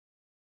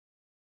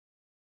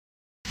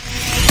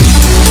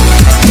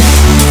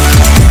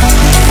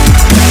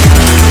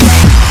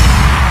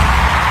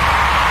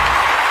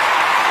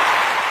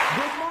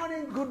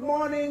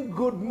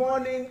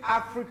morning,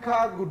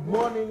 Africa. Good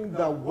morning,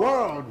 the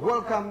world.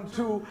 Welcome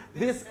to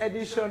this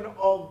edition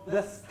of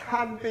the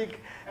Stanbic,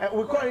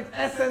 we call it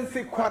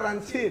SNC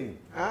Quarantine.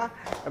 A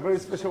very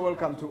special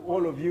welcome to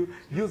all of you.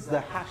 Use the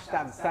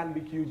hashtag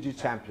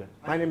StanbicUGChampion.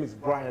 My name is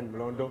Brian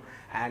Mlondo,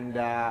 and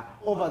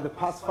over the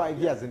past 5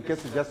 years, in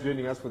case you're just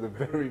joining us for the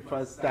very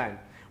first time,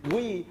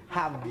 we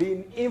have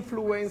been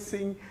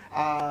influencing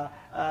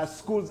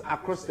schools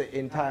across the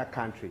entire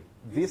country.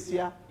 This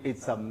year,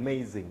 it's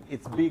amazing.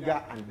 It's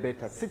bigger and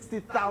better.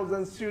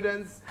 60,000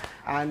 students,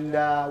 and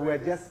we're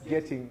just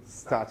getting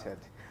started.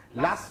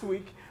 Last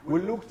week, we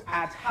looked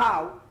at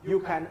how you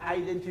can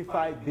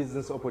identify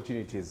business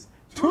opportunities.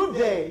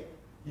 Today,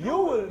 you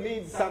will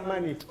need some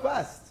money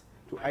first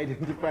to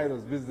identify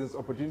those business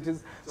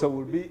opportunities, so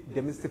we'll be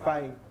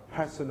demystifying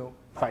personal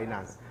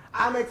finance.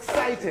 I'm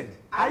excited.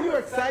 Are you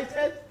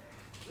excited?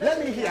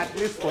 Let me hear at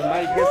least from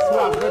my guests who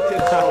have not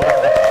yet shown.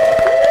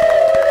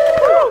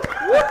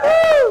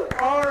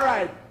 All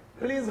right.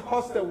 Please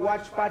host a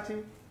watch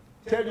party.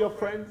 Tell your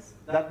friends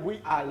that we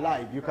are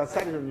live. You can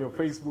start it on your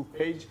Facebook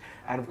page,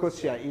 and of course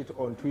share it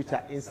on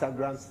Twitter,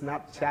 Instagram,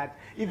 Snapchat,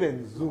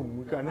 even Zoom.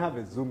 We can have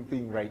a Zoom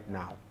thing right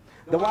now.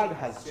 The world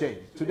has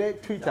changed. Today,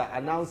 Twitter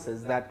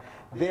announces that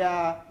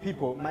their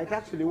people might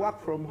actually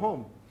work from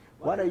home.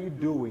 What are you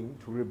doing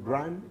to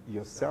rebrand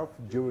yourself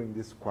during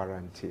this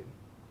quarantine?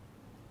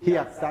 Here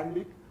at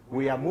Stanbic,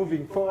 we are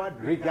moving forward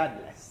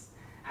regardless.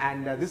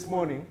 And this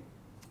morning,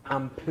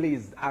 I'm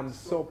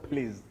so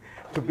pleased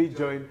to be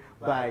joined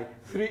by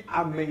three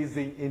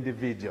amazing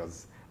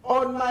individuals.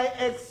 On my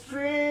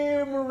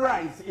extreme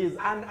right is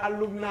an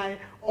alumni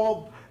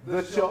of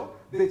the show,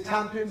 the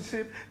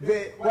championship,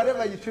 the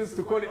whatever you choose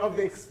to call it, of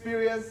the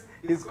experience.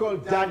 He's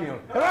called Daniel.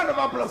 A round of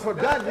applause for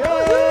Daniel.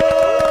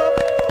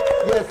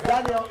 Yes,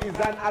 Daniel is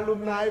an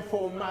alumni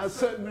from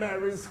St.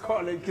 Mary's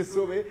College,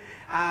 Kisubi.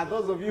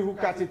 Those of you who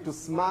cut it to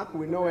SMARC,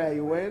 we know where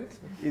you went.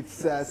 It's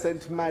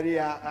St.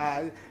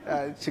 Maria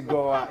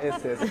Chigoa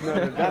SS.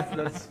 No, that's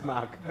not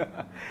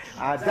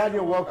SMARC.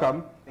 Daniel,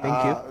 welcome.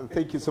 Thank you.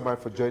 Thank you so much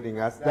for joining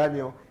us.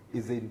 Daniel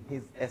is in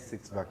his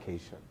Essex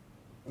vacation.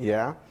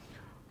 Yeah.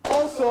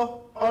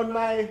 Also, on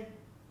my,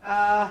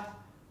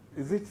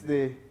 is it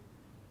the,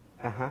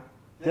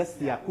 just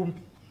the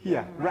Akumpi?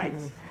 Here, right.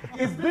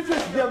 It's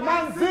Beatrice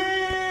Demystifying.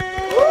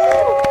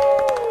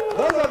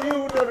 Those of you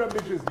who don't know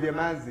Beatrice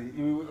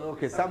Demystifying,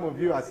 okay, some of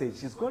you are saying,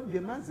 she's called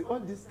Demystifying all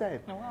this time.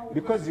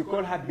 Because you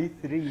call her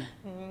B3.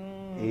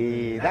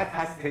 That's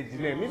her stage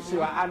name. If she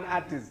were an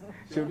artist,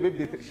 she would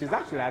be B3. She's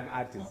actually an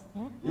artist.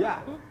 Yeah.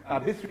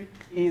 B3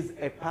 is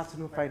a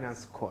personal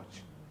finance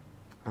coach.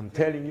 I'm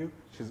telling you,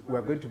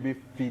 we're going to be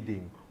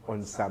feeding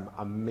on some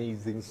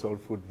amazing soul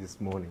food this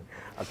morning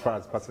as far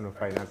as personal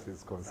finance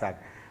is concerned.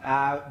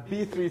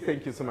 B3,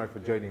 thank you so much for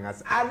joining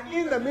us. And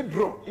in the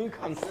mid-row,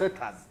 income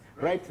status,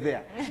 right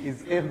there,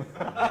 is Emma.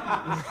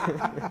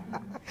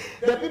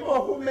 The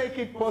people who make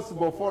it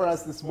possible for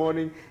us this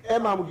morning,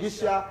 Emma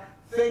Mugisha,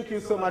 thank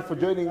you so much for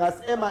joining us.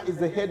 Emma is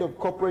the head of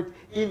corporate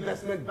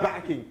investment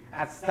banking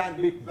at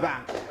Stanbic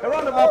Bank. A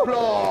round of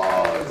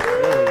applause.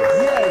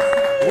 Yes,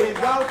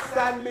 without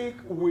Stanbic,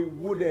 we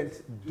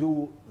wouldn't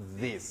do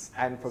this.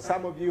 And for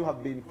some of you who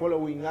have been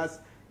following us,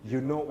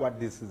 you know what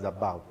this is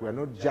about. We're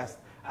not just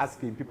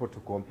asking people to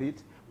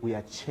compete, we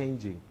are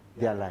changing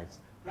their lives.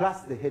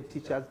 Plus the head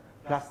teachers,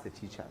 plus the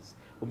teachers.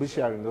 We'll be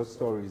sharing those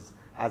stories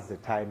as the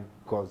time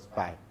goes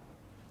by.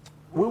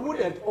 We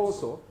wouldn't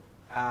also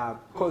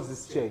cause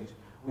this change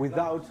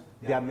without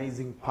the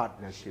amazing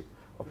partnership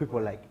of people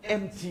like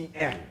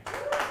MTN.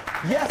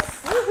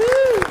 Yes!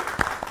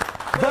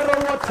 Vero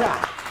water.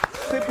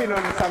 Sipping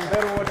on some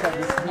Vero water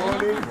this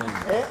morning.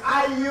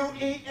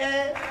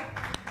 IUEA,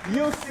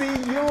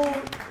 UCU,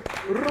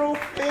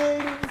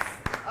 roofing,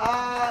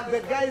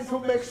 the guys who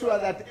make sure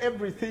that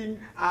everything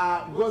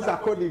goes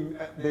according,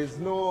 there's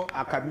no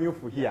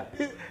Akamufu here.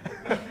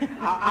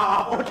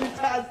 Our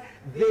auditors,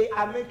 they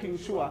are making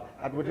sure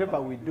that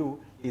whatever we do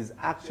is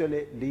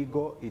actually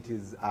legal, it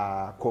is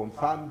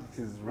confirmed, it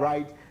is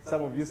right.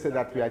 Some of you say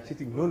that we are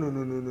cheating.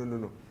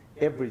 No.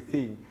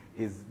 Everything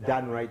is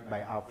done right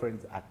by our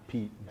friends at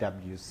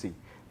PwC.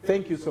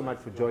 Thank you so much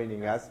for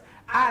joining us.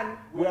 And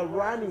we're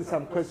running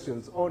some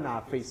questions on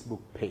our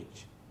Facebook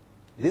page.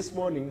 This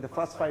morning, the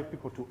first 5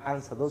 people to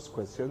answer those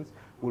questions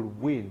will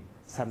win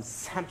some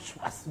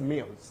sumptuous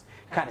meals,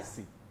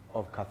 courtesy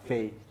of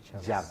Cafe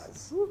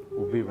Javas.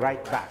 We'll be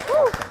right back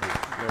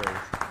after this.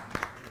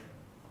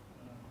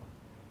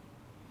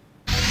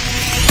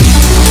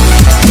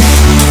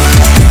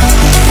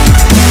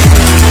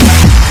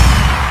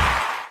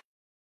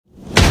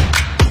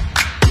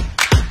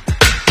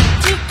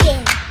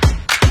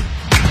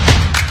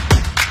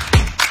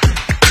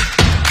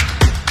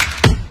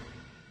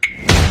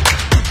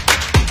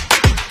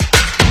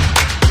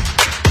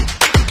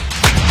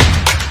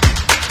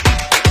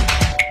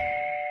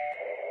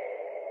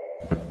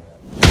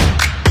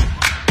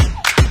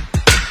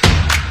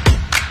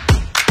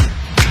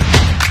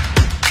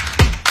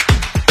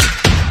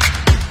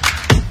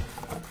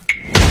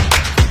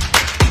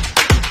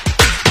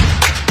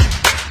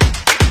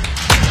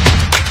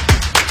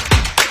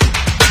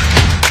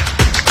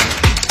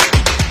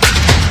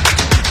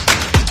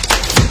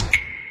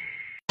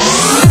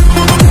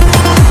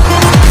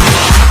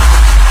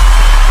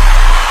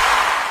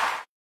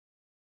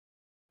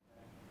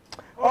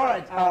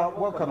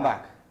 welcome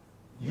back.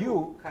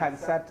 You can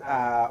start,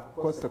 of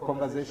course, the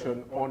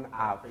conversation on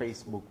our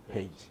Facebook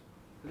page.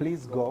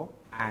 Please go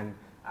and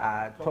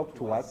talk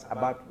to us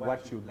about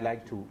what you'd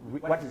like to,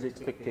 what is the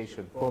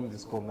expectation from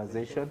this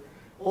conversation.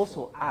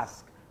 Also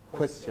ask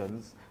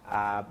questions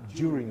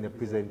during the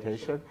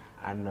presentation,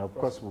 and of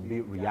course we'll be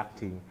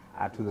reacting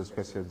to those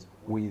questions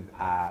with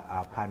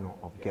our panel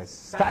of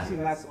guests.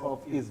 Starting us off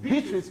is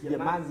Beatrice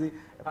Byamanzi,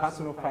 a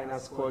personal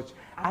finance coach.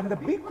 And the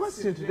big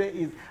question today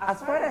is, as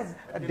far as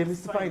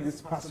demystifying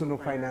this personal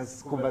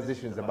finance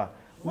conversation is about,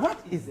 what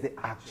is the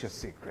actual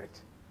secret?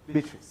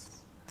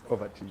 Beatrice,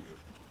 over to you.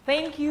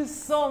 Thank you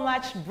so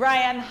much,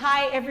 Brian.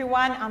 Hi,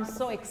 everyone. I'm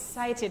so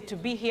excited to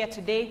be here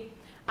today.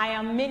 I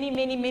am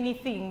many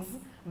things,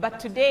 but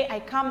today I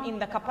come in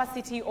the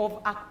capacity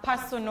of a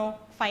personal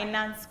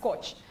finance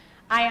coach.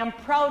 I am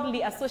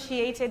proudly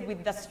associated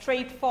with the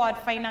Straightforward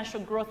Financial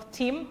Growth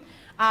team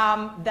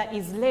that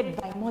is led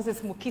by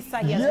Moses Mukisa.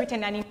 He has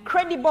written an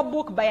incredible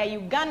book by a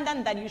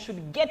Ugandan that you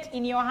should get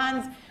in your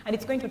hands, and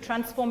it's going to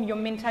transform your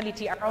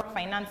mentality around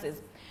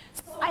finances.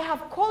 So I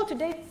have called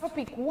today's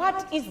topic,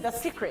 what is the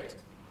secret?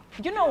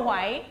 Do you know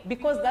why?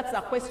 Because that's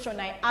a question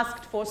I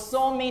asked for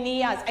so many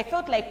years. I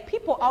felt like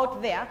people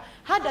out there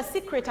had a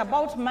secret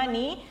about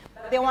money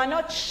they were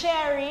not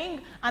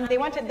sharing, and they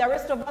wanted the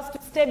rest of us to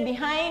stay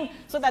behind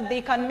so that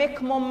they can make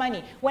more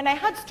money. When I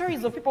heard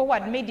stories of people who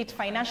had made it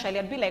financially,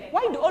 I'd be like,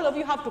 why do all of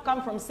you have to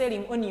come from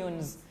selling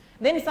onions?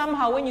 Then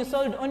somehow when you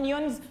sold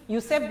onions, you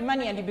saved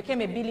money and you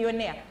became a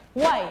billionaire.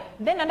 Why?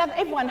 Then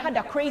everyone had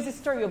a crazy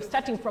story of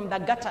starting from the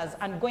gutters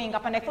and going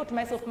up. And I thought to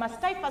myself,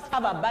 must I first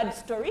have a bad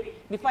story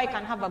before I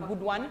can have a good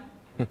one?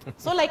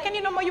 So like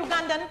any normal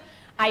Ugandan,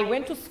 I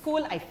went to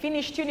school, I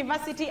finished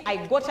university,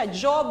 I got a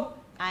job,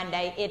 and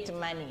I ate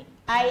money.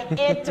 I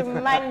ate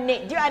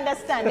money. Do you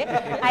understand?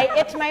 I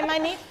ate my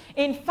money.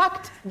 In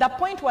fact, the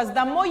point was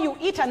the more you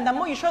eat and the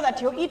more you show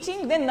that you're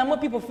eating, then the more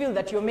people feel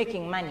that you're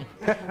making money.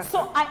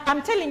 So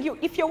I'm telling you,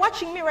 if you're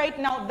watching me right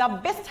now, the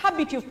best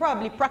habit you've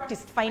probably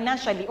practiced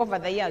financially over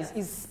the years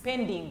is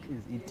spending.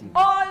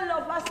 All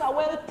of us are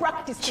well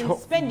practiced in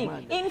spending.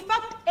 In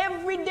fact,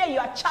 every day you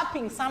are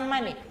chopping some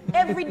money.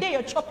 Every day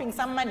you're chopping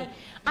some money.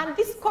 And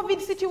this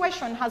COVID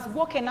situation has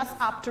woken us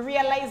up to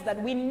realize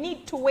that we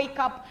need to wake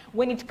up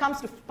when it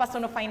comes to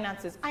personal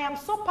finances. I am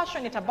so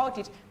passionate about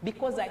it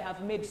because I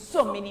have made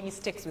so many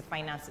mistakes with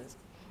finances.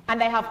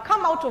 And I have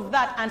come out of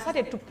that and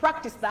started to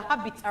practice the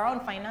habits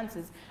around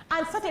finances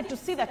and started to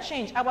see the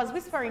change. I was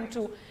whispering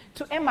to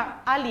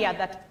Emma earlier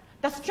that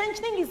the strange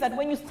thing is that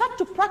when you start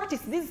to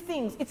practice these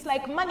things, it's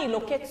like money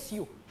locates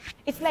you.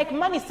 It's like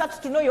money starts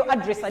to know your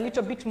address a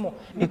little bit more.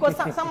 Because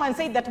someone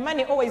said that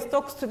money always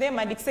talks to them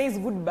and it says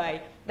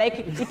goodbye.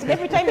 Like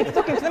every time it's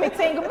talking to them, it's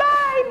saying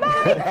bye,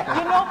 bye.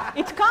 You know,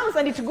 it comes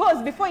and it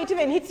goes. Before it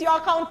even hits your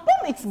account,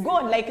 boom, it's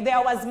gone. Like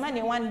there was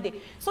money one day.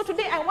 So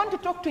today I want to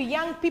talk to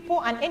young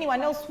people and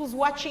anyone else who's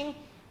watching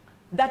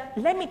that,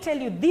 let me tell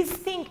you, this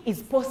thing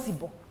is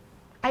possible.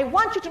 I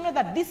want you to know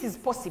that this is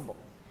possible.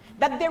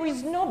 That there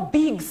is no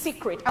big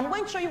secret. I'm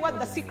going to show you what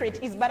the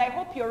secret is, but I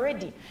hope you're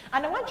ready.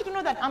 And I want you to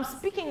know that I'm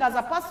speaking as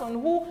a person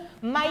who,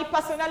 my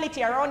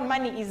personality around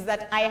money is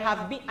that I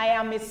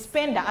am a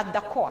spender at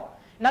the core.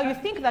 Now you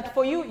think that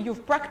for you,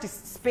 you've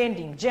practiced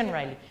spending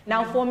generally.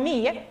 Now for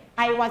me,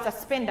 I was a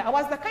spender. I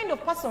was the kind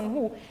of person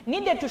who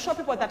needed to show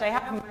people that I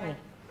have money.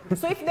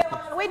 So if there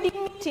was a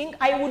wedding meeting,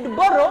 I would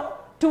borrow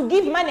to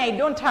give money I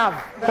don't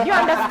have. Do you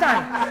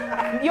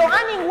understand? You're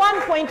earning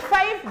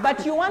 1.5,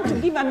 but you want to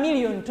give $1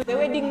 million to the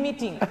wedding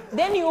meeting.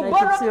 Then you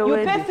borrow,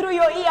 you pay through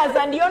your ears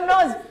and your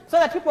nose so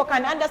that people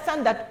can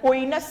understand that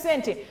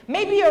innocent.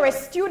 Maybe you're a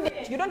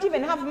student, you don't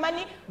even have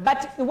money,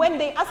 but when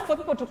they ask for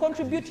people to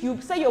contribute, you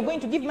say you're going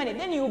to give money.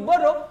 Then you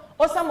borrow,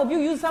 or some of you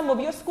use some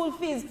of your school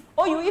fees,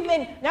 or you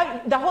even,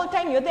 now the whole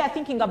time you're there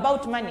thinking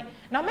about money.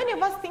 Now many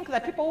of us think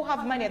that people who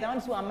have money are the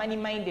ones who are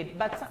money-minded,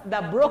 but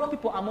the broke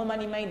people are more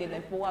money-minded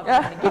than people who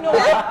have money. You know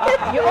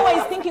why? You're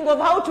always thinking of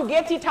how to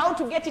get it, how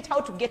to get it,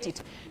 how to get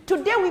it.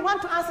 Today we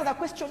want to answer the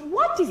question,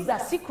 what is the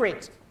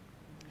secret?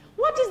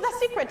 What is the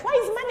secret? Why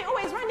is money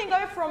always running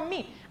away from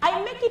me?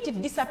 I make it,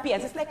 it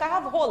disappears. It's like I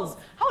have holes.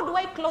 How do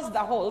I close the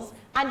holes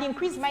and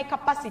increase my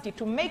capacity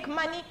to make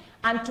money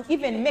and to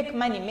even make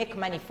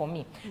money for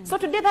me? So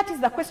today that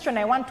is the question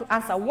I want to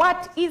answer.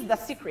 What is the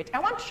secret? I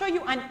want to show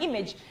you an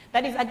image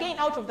that is again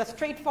out of the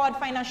Straightforward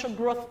Financial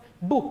Growth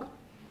book.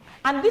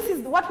 And this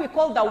is what we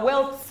call the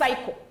wealth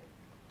cycle.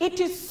 It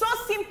is so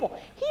simple.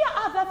 Here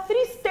are the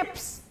 3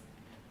 steps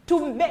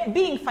to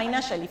being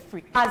financially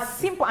free. As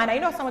simple, and I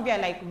know some of you are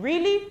like,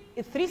 really?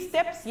 3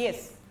 steps?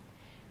 Yes.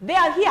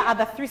 Here are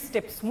the 3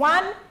 steps.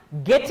 1,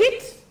 get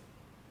it.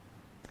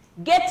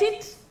 Get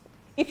it.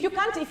 If you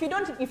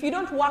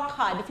don't work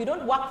hard, if you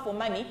don't work for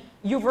money,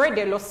 you've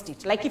already lost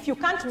it. Like if you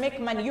can't make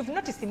money, you've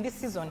noticed in this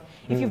season,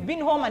 if you've been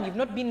home and you've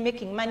not been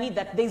making money,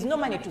 that there's no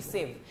money to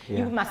save. Yeah.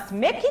 You must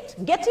make it,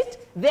 get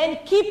it, then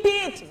keep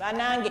it.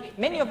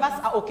 Many of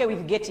us are okay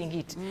with getting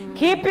it.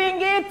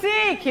 Keeping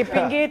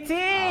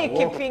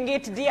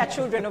it, dear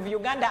children of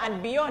Uganda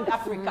and beyond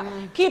Africa.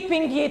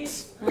 Keeping it.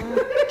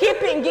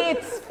 Keeping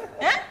it.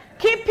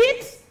 Keep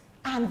it,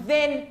 and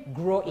then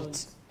grow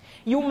it.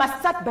 You must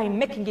start by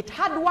making it.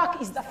 Hard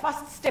work is the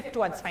first step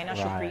towards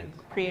financial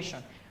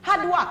creation.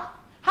 Hard work.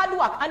 Hard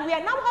work. And we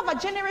now have a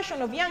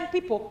generation of young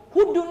people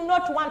who do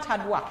not want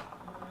hard work.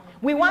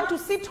 We want to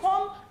sit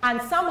home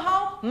and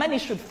somehow money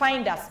should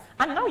find us.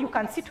 And now you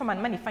can sit home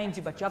and money finds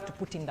you, but you have to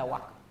put in the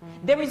work.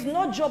 There is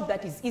no job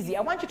that is easy. I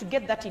want you to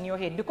get that in your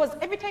head, because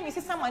every time you see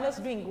someone else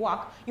doing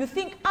work, you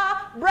think,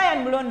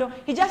 Brian Mulondo,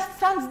 he just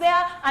stands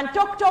there and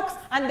talks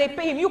and they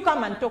pay him. You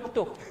come and talk.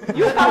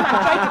 You come and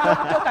try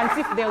to talk and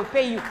see if they'll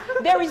pay you.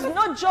 There is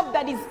no job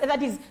that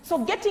is. So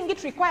getting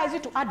it requires you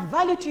to add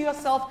value to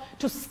yourself,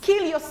 to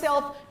skill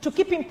yourself, to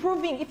keep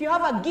improving. If you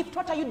have a gift,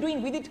 what are you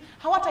doing with it?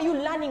 What are you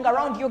learning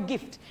around your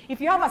gift? If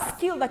you have a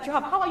skill that you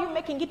have, how are you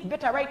making it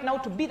better right now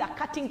to be the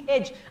cutting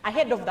edge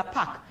ahead of the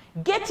pack?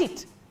 Get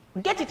it.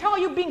 Get it. How are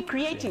you being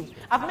creative?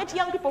 I've met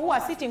young people who are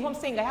sitting home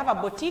saying, I have a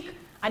boutique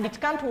and it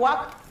can't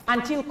work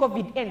until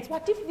COVID ends.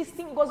 What if this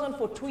thing goes on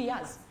for 2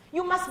 years?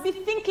 You must be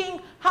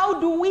thinking, how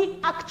do we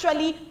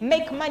actually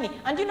make money?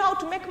 And you know how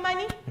to make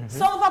money?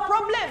 Solve a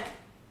problem.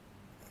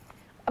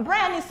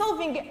 Brian is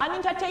solving an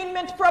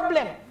entertainment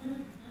problem.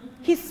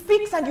 He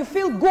speaks and you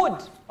feel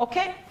good,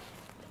 okay?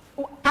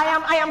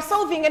 I am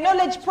solving a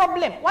knowledge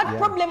problem. What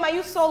problem are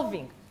you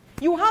solving?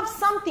 You have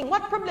something.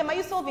 What problem are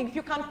you solving? If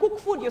you can cook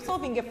food, you're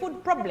solving a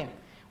food problem.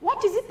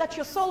 What is it that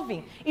you're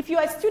solving? If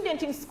you're a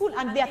student in school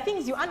and there are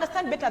things you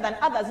understand better than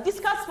others,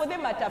 discuss for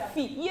them at a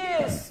fee.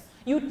 Yes.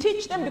 You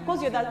teach them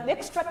because you're the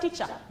extra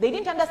teacher. They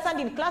didn't understand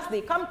in class. They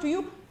come to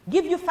you,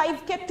 give you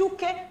 5K,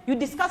 2K. You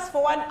discuss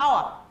for 1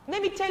 hour.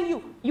 Let me tell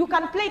you, you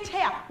can plait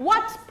hair.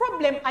 What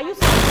problem are you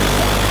solving?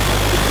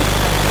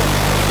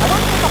 I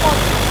want to talk about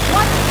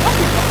what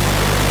is that?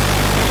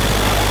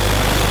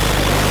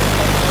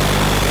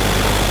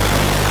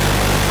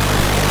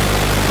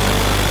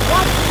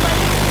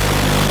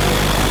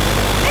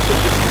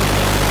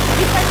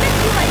 If I make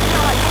you right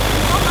now, I ask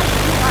you how much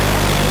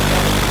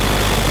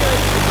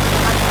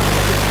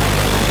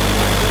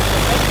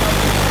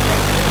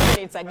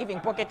you are giving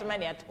pocket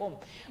money at home.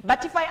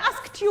 But if I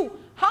asked you,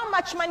 how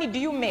much money do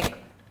you make?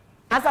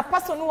 As a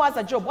person who has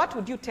a job, what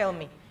would you tell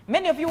me?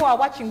 Many of you who are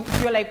watching,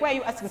 you're like, why are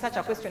you asking such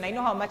a question? I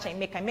know how much I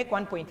make. I make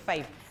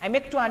 1.5. I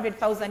make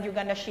 200,000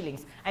 Uganda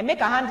shillings. I make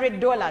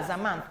 $100 a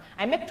month.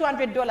 I make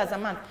 $200 a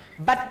month.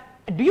 But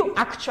do you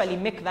actually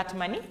make that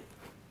money?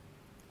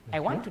 I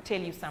want to tell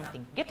you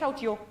something. Get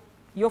out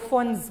your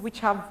phones which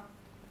have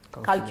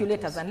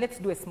calculators and let's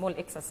do a small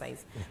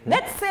exercise.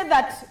 Let's say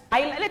that,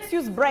 let's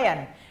use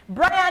Brian.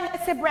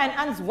 Let's say Brian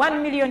earns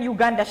 1 million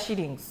Uganda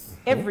shillings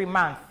every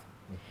month.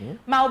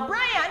 Now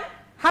Brian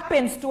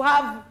happens to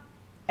have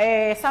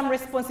some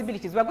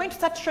responsibilities. We're going to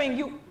start showing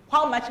you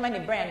how much money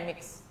Brian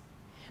makes.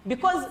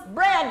 Because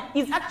Brian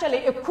is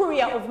actually a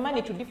courier of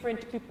money to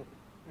different people.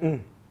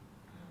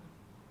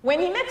 When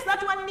he makes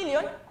that 1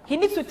 million, he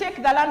needs to take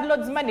the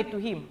landlord's money to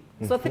him.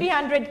 So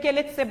 300K,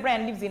 let's say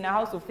Brian lives in a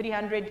house of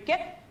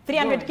 300K.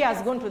 300K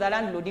has gone to the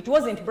landlord. It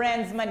wasn't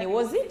Brian's money,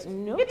 was it?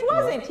 No. It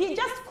wasn't. He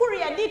just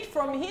couriered it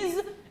from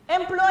his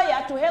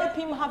employer to help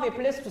him have a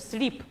place to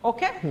sleep,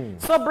 okay?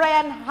 So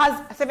Brian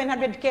has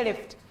 700K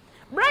left.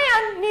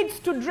 Brian needs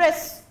to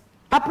dress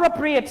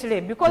appropriately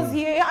because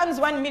he earns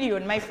 1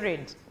 million, my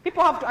friend.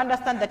 People have to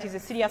understand that he's a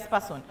serious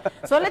person.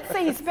 So let's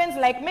say he spends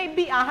like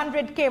maybe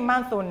 100K a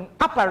month on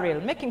apparel,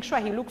 making sure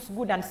he looks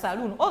good, and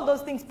saloon. All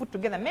those things put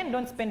together. Men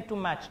don't spend too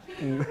much.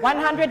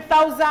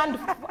 100,000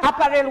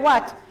 apparel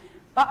what?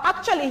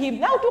 Actually, he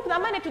now took the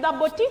money to the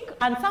boutique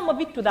and some of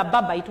it to the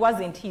barber. It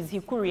wasn't his. He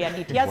couriered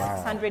it. He has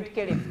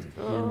 600K left.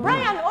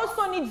 Brian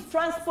also needs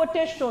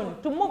transportation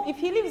to move. If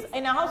he lives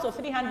in a house of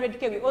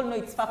 300K, we all know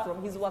it's far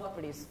from his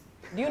workplace.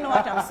 Do you know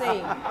what I'm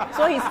saying?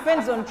 So he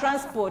spends on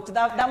transport.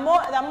 The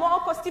more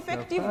cost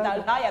effective,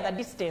 the higher the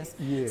distance.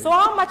 Yeah. So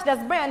how much does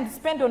Brian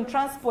spend on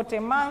transport a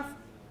month?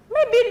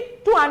 Maybe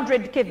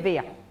 200K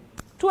there.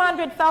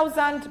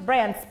 200,000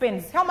 Brian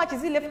spends. How much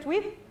is he left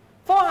with?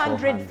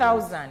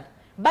 400,000.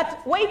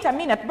 But wait a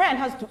minute, Brian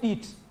has to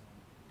eat.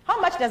 How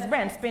much does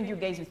Brian spend, you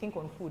guys, you think,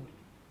 on food?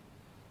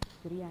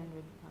 300.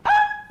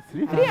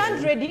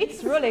 300,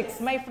 it's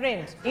Rolex, my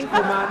friend. In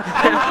fact,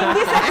 in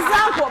this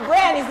example,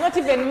 Brian is not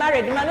even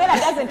married. Manuela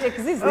doesn't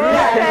exist. So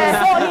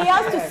he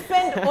has to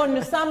spend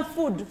on some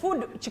food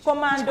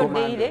Chikomando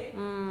daily,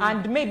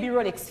 and maybe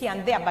Rolex here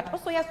and there. But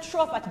also he has to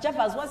show up at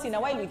Java's once in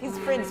a while with his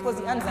friends because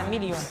he earns 1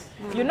 million.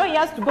 You know he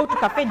has to go to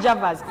Cafe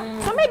Java's.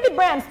 So maybe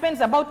Brian spends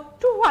about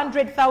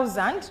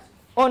 200,000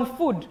 on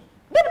food.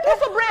 Then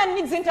also Brian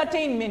needs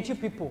entertainment, you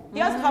people. He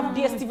has to have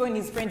DSTV when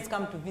his friends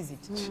come to visit.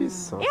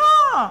 Jesus.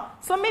 Yeah.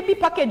 So maybe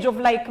package of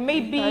like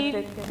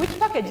maybe, which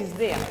package is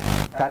there?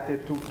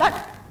 32.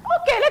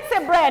 Okay, let's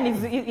say Brian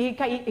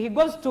he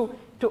goes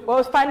to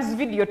Orphan's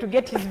video to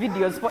get his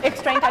videos for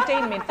extra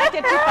entertainment.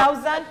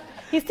 32,000.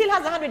 He still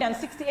has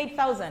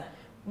 168,000.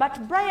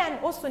 But Brian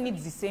also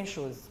needs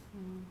essentials.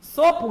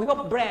 Soap, we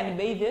hope Brian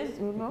bathes.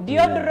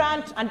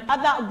 Deodorant and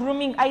other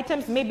grooming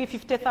items, maybe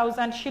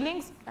 50,000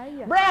 shillings.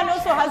 Brian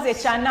also has a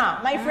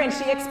chana. My friend,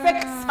 she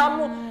expects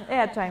some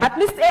airtime. At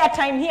least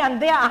airtime here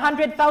and there.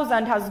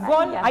 100,000 has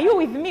gone. Are you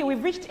with me?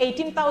 We've reached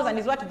 18,000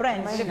 is what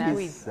Brian is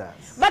with.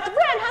 But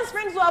Brian has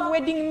friends who have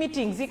wedding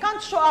meetings. He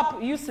can't show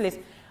up useless.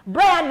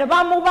 Brian,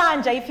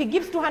 if he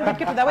gives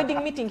 200K to the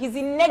wedding meeting, he's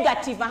in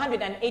negative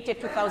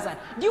 182,000.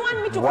 Do you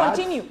want me to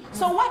continue?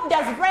 So what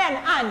does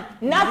Brian earn?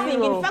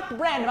 Nothing. In fact,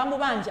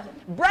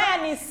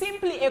 Brian is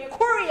simply a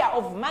courier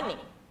of money.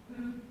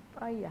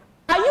 Are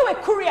you a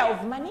courier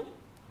of money?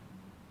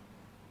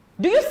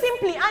 Do you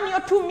simply earn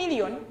your 2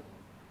 million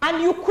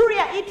and you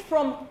courier it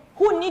from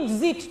who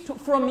needs it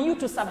from you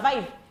to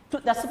survive? To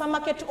the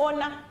supermarket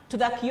owner, to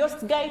the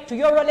kiosk guy, to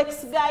your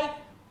Rolex guy?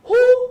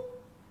 Who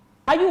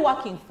are you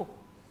working for?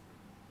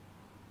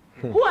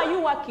 Who are you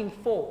working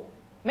for?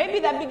 Maybe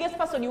the biggest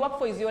person you work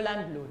for is your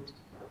landlord.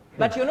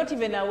 But you're not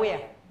even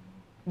aware.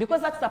 Because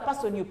that's the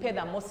person you pay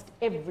the most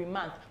every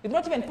month. You've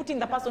not even put in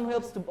the person who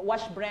helps to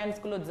wash Brian's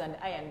clothes and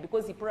iron,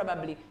 because he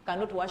probably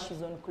cannot wash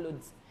his own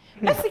clothes.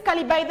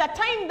 Basically, by the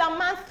time the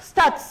month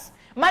starts,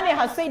 money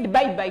has said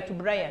bye-bye to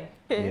Brian.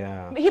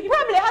 Yeah. He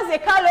probably has a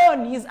car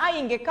loan. He's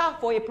eyeing a car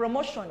for a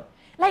promotion.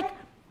 Like,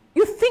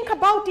 you think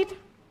about it,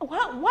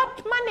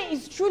 what money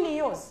is truly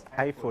yours?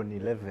 iPhone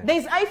 11.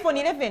 There's iPhone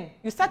 11.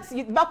 You start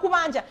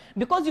bakubanja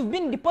because you've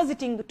been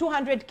depositing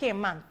 200K a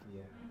month.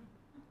 Yeah.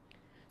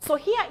 So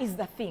here is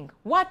the thing.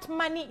 What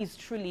money is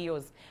truly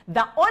yours?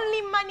 The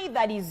only money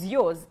that is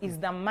yours is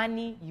the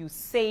money you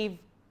save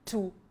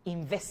to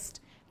invest.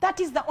 That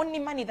is the only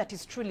money that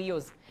is truly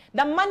yours.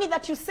 The money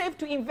that you save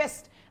to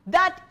invest,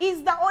 that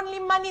is the only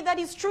money that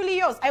is truly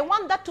yours. I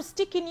want that to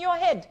stick in your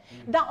head.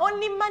 The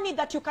only money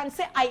that you can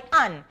say, I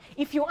earn.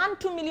 If you earn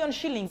 2 million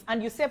shillings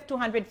and you save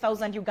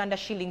 200,000 Uganda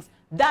shillings,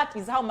 that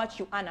is how much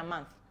you earn a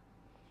month.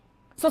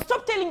 So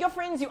stop telling your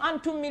friends you earn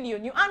 2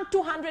 million. You earn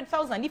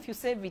 200,000 if you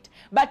save it.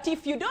 But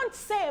if you don't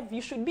save,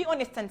 you should be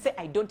honest and say,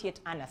 I don't yet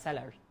earn a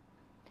salary.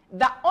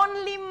 The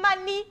only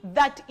money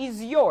that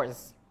is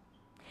yours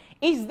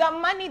is the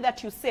money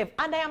that you save.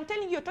 And I am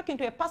telling you, you're talking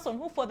to a person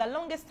who for the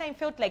longest time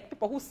felt like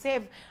people who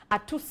save are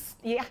too,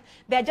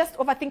 they're just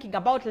overthinking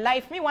about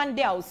life. Me, one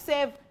day I'll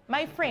save.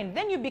 My friend,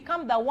 then you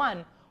become the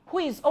one who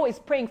is always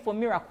praying for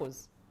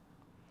miracles,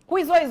 who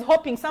is always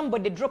hoping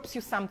somebody drops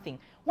you something.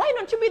 Why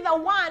don't you be the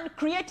one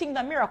creating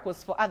the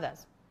miracles for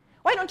others?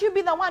 Why don't you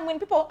be the one when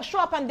people show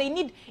up and they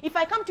need, if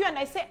I come to you and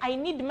I say, I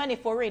need money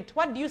for rent,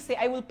 what do you say?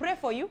 I will pray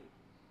for you.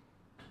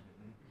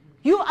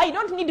 I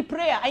don't need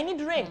prayer, I need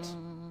rent.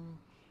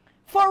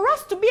 For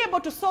us to be able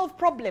to solve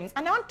problems,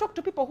 and I want to talk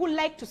to people who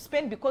like to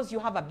spend because you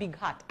have a big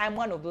heart. I'm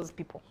one of those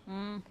people.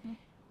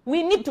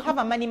 We need to have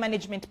a money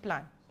management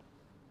plan.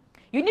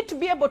 You need to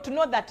be able to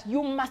know that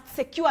you must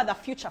secure the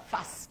future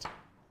first.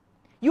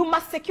 You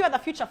must secure the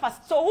future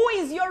first. So who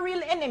is your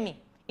real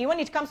enemy when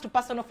it comes to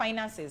personal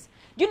finances?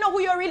 Do you know who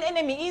your real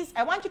enemy is?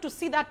 I want you to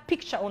see that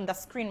picture on the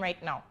screen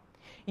right now.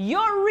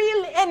 Your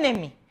real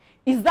enemy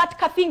is that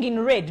thing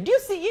in red. Do you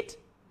see it?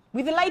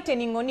 With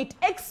lightning on it.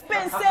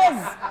 Expenses.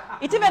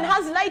 It even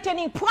has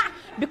lightning.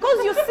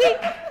 Because you see,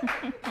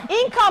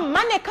 income,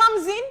 money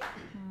comes in,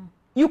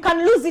 you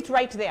can lose it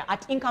right there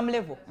at income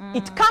level.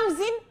 It comes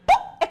in,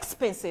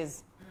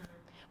 expenses.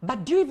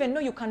 But do you even know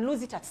you can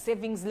lose it at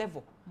savings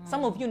level?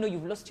 Some of you know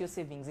you've lost your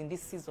savings in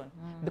this season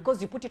because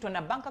you put it on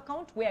a bank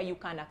account where you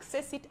can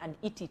access it and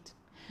eat it.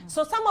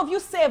 So some of you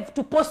save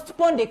to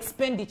postpone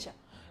expenditure.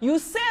 You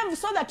save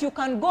so that you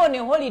can go on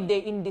a holiday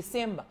in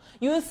December.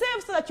 You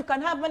save so that you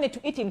can have money to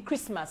eat in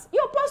Christmas.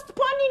 You're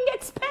postponing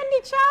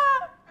expenditure.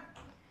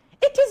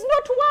 It is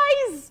not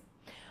wise.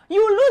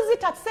 You lose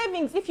it at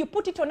savings if you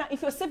put it on,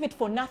 if you save it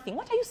for nothing.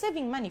 What are you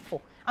saving money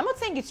for? I'm not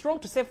saying it's wrong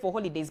to save for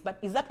holidays, but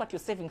is that what you're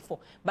saving for?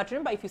 But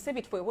remember, if you save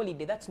it for a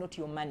holiday, that's not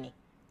your money.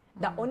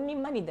 The only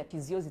money that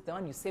is yours is the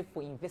one you save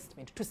for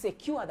investment, to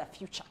secure the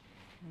future.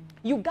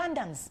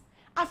 Ugandans,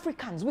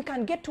 Africans, we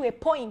can get to a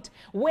point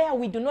where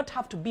we do not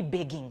have to be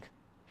begging.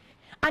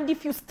 And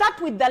if you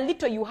start with the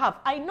little you have,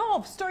 I know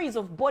of stories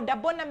of boda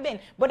men.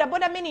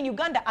 Boda men in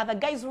Uganda are the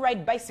guys who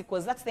ride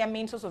bicycles. That's their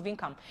main source of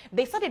income.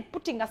 They started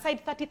putting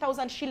aside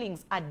 30,000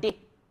 shillings a day.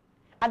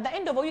 At the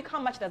end of a week, how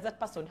much does that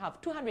person have?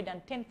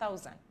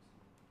 210,000.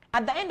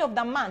 At the end of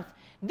the month,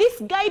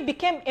 this guy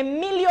became a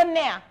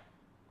millionaire.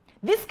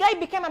 This guy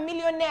became a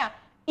millionaire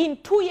in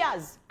 2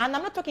 years. And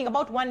I'm not talking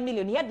about 1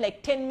 million. He had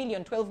like 10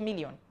 million, 12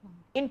 million.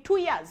 In 2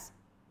 years.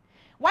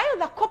 While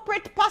the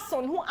corporate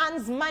person who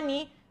earns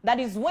money that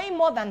is way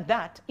more than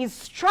that is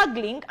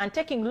struggling and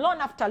taking loan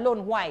after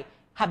loan. Why?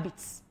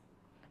 Habits.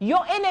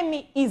 Your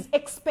enemy is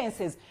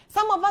expenses.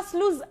 Some of us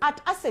lose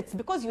at assets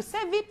because you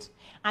save it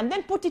and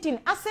then put it in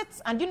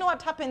assets, and you know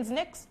what happens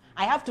next?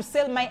 I have to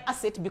sell my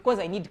asset because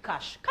I need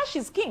cash. Cash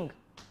is king.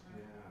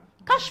 Yeah.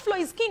 Cash flow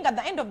is king at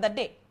the end of the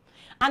day.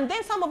 And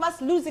then some of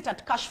us lose it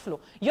at cash flow.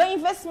 Your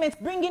investments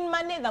bring in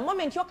money. The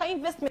moment your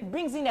investment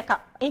brings in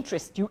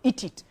interest, you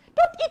eat it.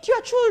 Don't eat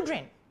your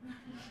children.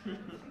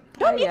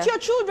 Don't eat your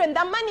children.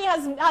 The money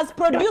has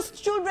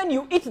produced children.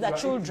 You eat the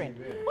children.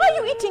 Why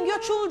are you eating your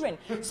children?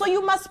 So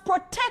you must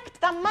protect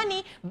the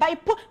money by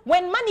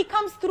when money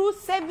comes through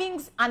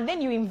savings and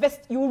then you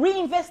invest, you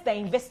reinvest the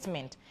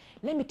investment.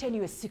 Let me tell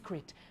you a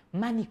secret.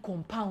 Money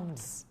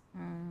compounds.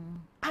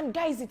 And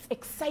guys, it's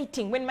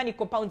exciting when money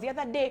compounds. The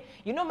other day,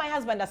 you know, my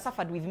husband has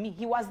suffered with me.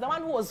 He was the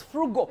one who was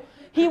frugal.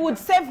 He would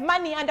save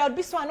money and I would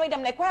be so annoyed.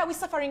 I'm like, why are we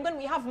suffering when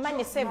we have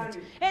money saved?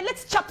 Hey,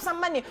 let's chop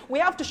some money. We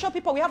have to show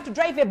people, we have to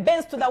drive a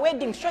Benz to the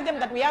wedding, show them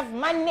that we have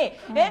money.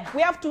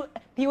 We have to,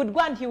 he would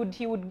go and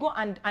he would go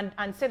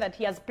and say that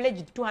he has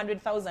pledged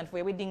 200,000 for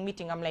a wedding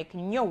meeting. I'm like,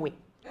 no way.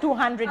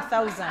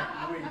 200,000.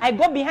 I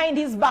go behind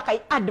his back,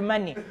 I add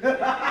money.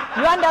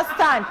 You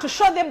understand? To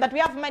show them that we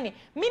have money.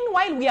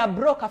 Meanwhile, we are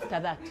broke after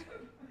that.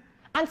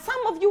 And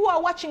some of you who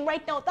are watching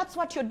right now, that's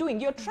what you're doing.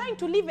 You're trying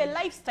to live a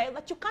lifestyle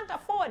that you can't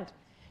afford.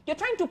 You're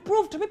trying to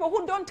prove to people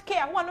who don't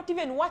care, who are not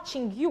even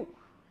watching you,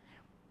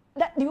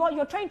 that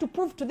you're trying to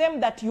prove to them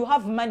that you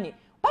have money.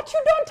 But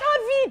you don't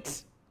have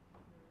it.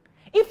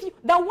 If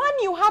the one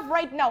you have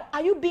right now,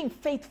 are you being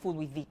faithful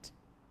with it?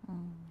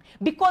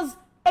 Because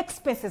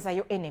expenses are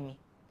your enemy.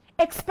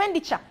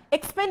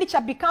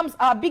 Expenditure becomes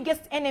our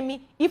biggest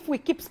enemy. If we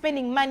keep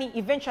spending money,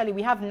 eventually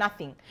we have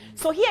nothing.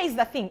 So here is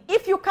the thing.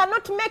 If you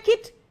cannot make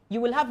it, you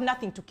will have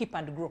nothing to keep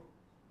and grow.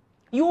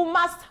 You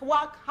must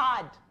work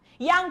hard.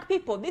 Young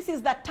people, this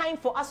is the time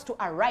for us to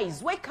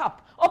arise. Wake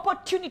up.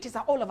 Opportunities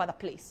are all over the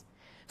place.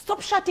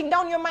 Stop shutting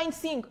down your mind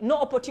saying no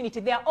opportunity.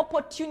 There are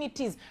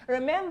opportunities.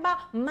 Remember,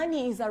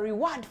 money is a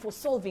reward for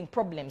solving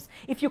problems.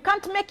 If you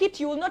can't make it,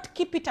 you will not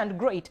keep it and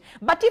grow it.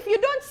 But if you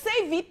don't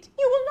save it,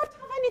 you will not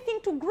have anything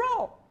to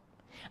grow.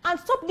 And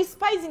stop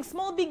despising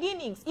small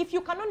beginnings. If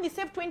you can only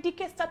save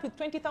 20K, start with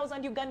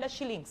 20,000 Uganda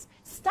shillings.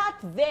 Start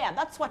there.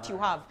 That's what you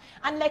have.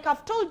 And like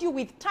I've told you,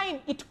 with time,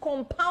 it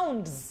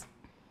compounds.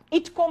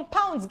 It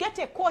compounds. Get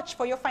a coach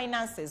for your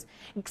finances.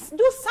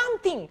 Do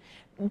something.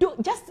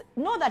 Just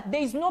know that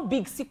there is no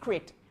big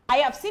secret. I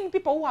have seen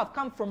people who have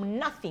come from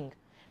nothing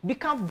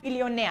become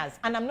billionaires.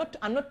 And I'm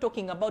not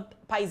talking about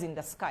pies in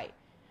the sky.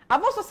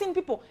 I've also seen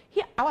people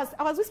here. I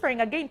was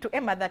whispering again to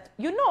Emma that,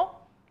 you know,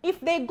 if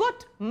they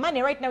got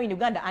money right now in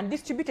Uganda and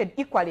distributed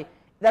equally,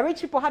 the rich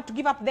people had to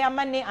give up their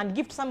money and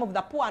give to some of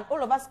the poor, and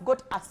all of us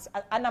got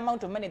an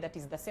amount of money that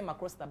is the same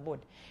across the board.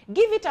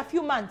 Give it a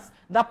few months,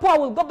 the poor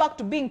will go back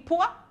to being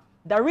poor,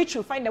 the rich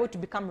will find a way to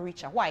become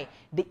richer. Why?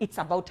 It's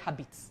about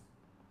habits.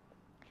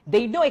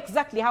 They know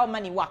exactly how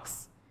money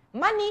works.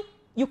 Money,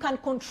 you can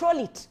control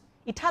it.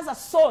 It has a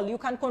soul. You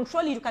can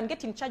control it. You can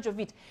get in charge of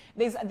it.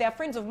 There are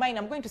friends of mine.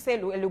 I'm going to say a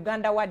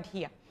Luganda word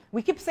here.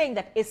 We keep saying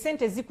that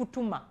esente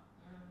zikutuma.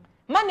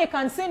 Money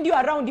can send you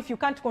around if you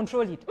can't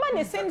control it.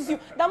 Money sends you.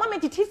 The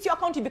moment it hits your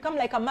account, you become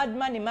like a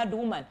madman, a mad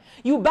woman.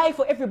 You buy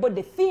for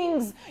everybody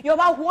things. You're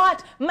about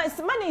what?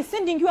 Money is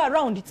sending you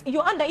around.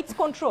 You're under its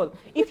control.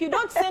 If you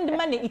don't send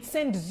money, it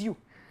sends you.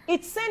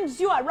 It sends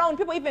you around.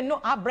 People even know,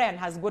 Brian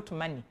has got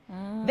money.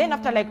 Then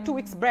after like 2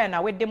 weeks, Brian,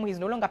 our demo, he's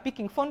no longer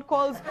picking phone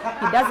calls.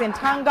 He doesn't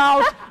hang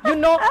out. You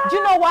know, do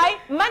you know why?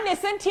 Money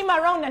sent him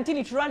around until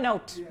it ran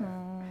out.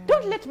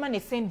 Don't let money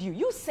send you.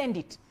 You send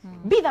it.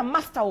 Be the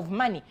master of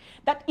money.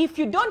 That if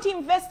you don't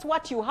invest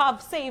what you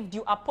have saved,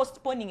 you are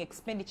postponing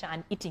expenditure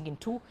and eating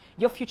into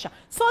your future.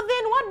 So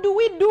then what do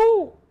we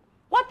do?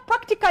 What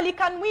practically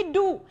can we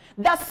do?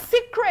 The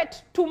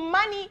secret to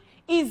money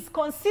is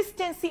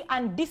consistency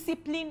and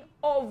discipline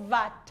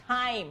over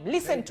time.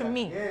 Listen to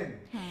me.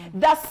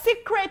 The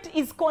secret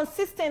is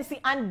consistency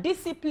and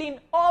discipline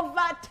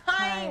over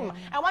time.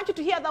 I want you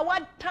to hear the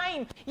word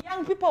time.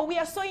 Young people, we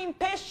are so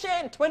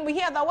impatient when we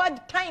hear the word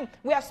time.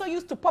 We are so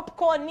used to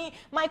popcorn,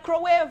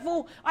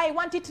 microwave. I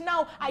want it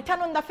now. I turn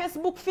on the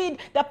Facebook feed.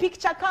 The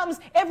picture comes.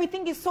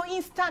 Everything is so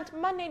instant.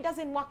 Money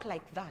doesn't work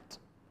like that.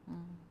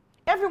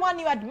 Everyone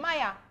you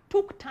admire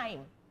took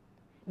time.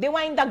 They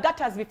were in the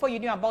gutters before you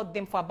knew about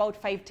them for about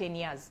 5-10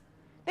 years.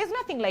 There's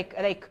nothing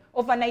like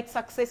overnight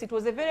success. It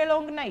was a very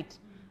long night.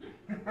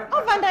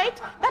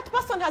 Overnight, that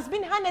person has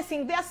been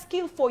harnessing their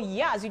skill for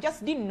years. You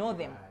just didn't know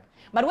them.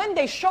 But when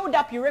they showed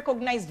up, you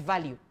recognized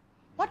value.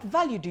 What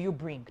value do you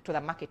bring to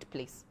the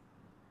marketplace?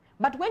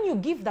 But when you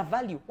give the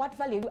value, what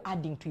value are you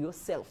adding to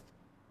yourself?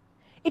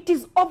 It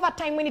is over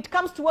time. When it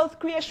comes to wealth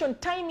creation,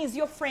 time is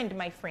your friend,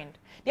 my friend.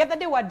 The other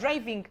day we were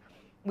driving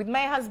with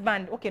my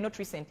husband. Okay, not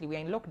recently. We are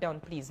in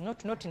lockdown, please.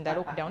 Not in the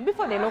lockdown.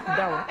 Before the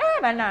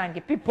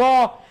lockdown.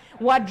 People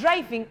were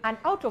driving, and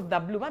out of the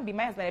blue, maybe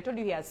my husband, I told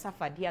you he has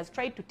suffered. He has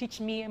tried to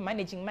teach me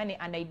managing money,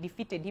 and I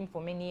defeated him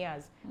for many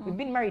years. We've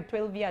been married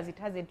 12 years. It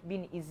hasn't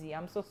been easy.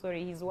 I'm so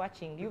sorry. He's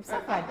watching. You've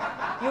suffered.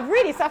 You've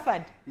really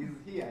suffered. He's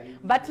here.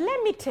 But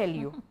let me tell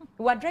you,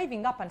 we were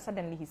driving up, and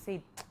suddenly he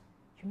said,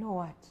 you know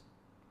what?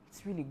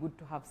 It's really good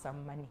to have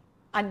some money.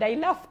 And I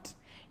laughed.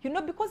 You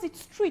know, because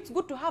it's true. It's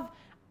good to have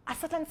a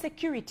certain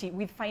security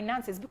with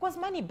finances, because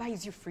money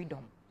buys you freedom.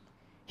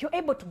 You're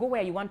able to go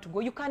where you want to go.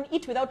 You can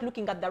eat without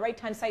looking at the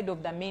right-hand side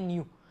of the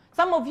menu.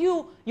 Some of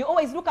you, you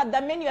always look at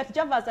the menu at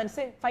Java's and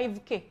say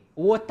 5K,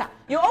 water.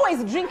 You're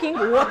always drinking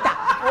water.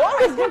 You're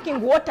always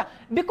drinking water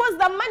because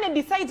the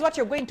money decides what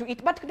you're going to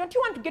eat. But don't you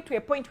want to get to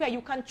a point where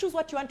you can choose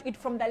what you want to eat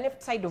from the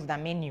left side of the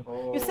menu?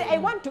 Oh. You say, I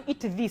want to eat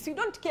this. You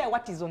don't care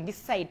what is on this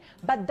side,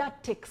 but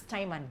that takes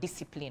time and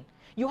discipline.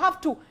 You have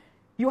to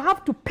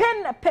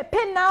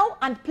pay now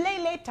and play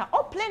later,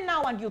 or play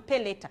now and you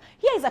pay later.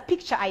 Here is a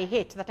picture I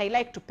hate that I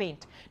like to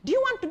paint. Do you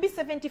want to be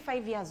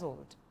 75 years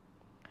old?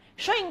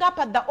 Showing up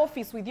at the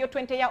office with your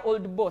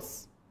 20-year-old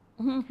boss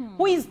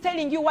who is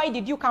telling you, why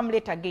did you come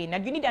late again?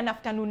 And you need an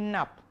afternoon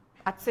nap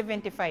at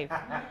 75.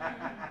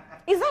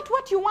 Is that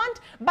what you want?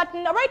 But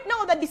right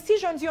now, the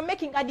decisions you're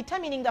making are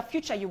determining the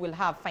future you will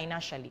have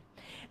financially.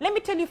 Let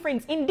me tell you,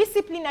 friends,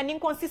 indiscipline and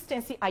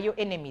inconsistency are your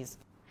enemies.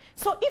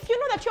 So if you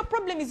know that your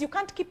problem is you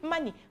can't keep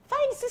money,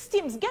 find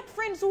systems. Get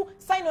friends who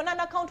sign on an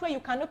account where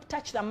you cannot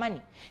touch the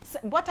money. So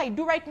what I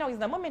do right now is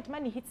the moment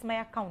money hits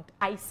my account,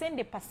 I send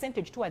a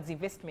percentage towards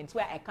investments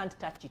where I can't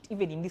touch it,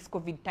 even in this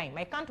COVID time.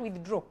 I can't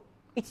withdraw.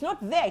 It's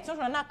not there. It's not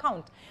on an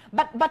account.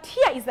 But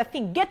here is the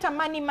thing. Get a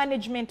money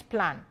management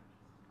plan.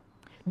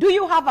 Do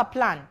you have a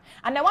plan?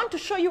 And I want to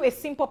show you a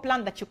simple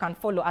plan that you can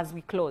follow as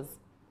we close.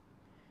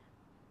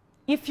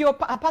 If you're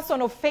a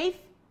person of faith,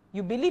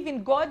 you believe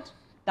in God,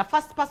 the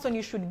first person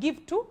you should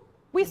give to,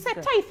 we say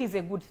tithe is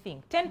a good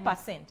thing,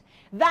 10%.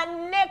 The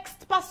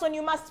next person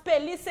you must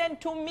pay, listen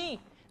to me,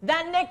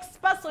 the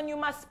next person you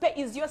must pay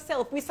is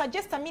yourself. We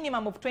suggest a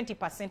minimum of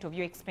 20% of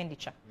your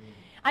expenditure.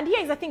 And here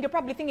is the thing, you're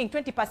probably thinking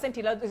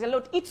 20% is a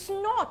lot. It's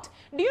not.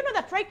 Do you know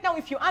that right now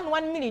if you earn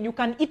 1 million, you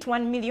can eat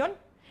 1 million?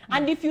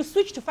 And if you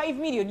switch to 5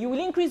 million, you will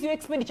increase your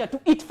expenditure to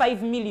eat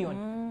 5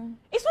 million.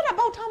 It's not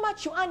about how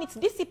much you earn, it's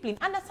discipline.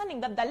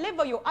 Understanding that the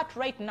level you're at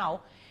right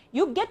now,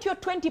 you get your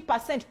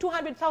 20%,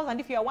 200,000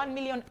 if you're 1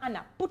 million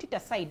earner, put it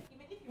aside.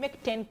 Even if you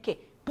make 10K,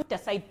 put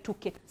aside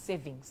 2K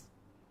savings.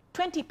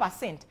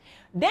 20%.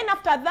 Then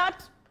after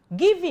that,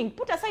 giving,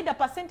 put aside a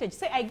percentage.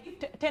 Say I give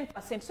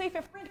 10%. So if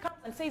a friend comes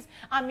and says,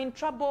 I'm in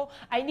trouble,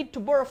 I need to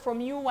borrow from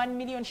you 1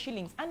 million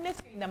shillings.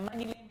 Unless you're in the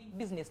money lending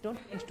business, don't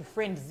lend to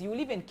friends. You will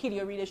even kill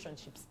your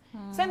relationships.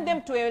 Send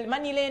them to a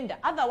money lender.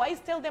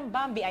 Otherwise, tell them,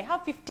 Bambi, I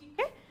have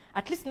 50K.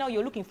 At least now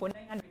you're looking for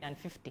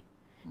 950.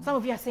 Some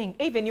of you are saying,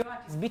 even your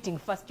heart is beating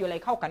fast. You're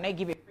like, how can I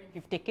give a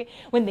friend 50K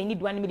when they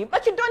need 1 million?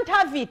 But you don't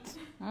have it.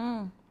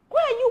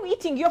 Where are you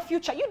eating your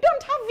future? You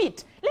don't have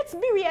it. Let's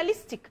be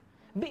realistic.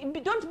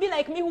 Don't be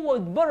like me who will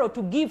borrow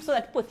to give so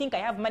that people think I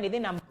have money,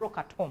 then I'm broke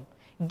at home.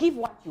 Give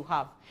what you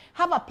have.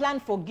 Have a plan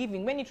for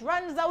giving. When it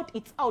runs out,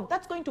 it's out.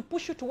 That's going to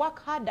push you to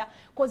work harder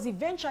because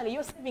eventually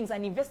your savings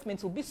and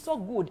investments will be so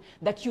good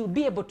that you'll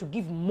be able to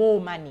give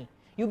more money.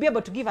 You'll be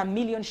able to give 1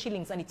 million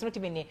shillings and it's not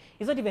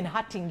even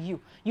hurting you.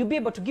 You'll be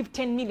able to give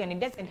 10 million, it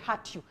doesn't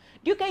hurt you.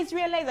 Do you guys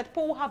realize that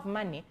people who have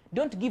money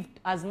don't give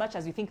as much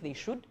as you think they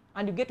should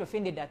and you get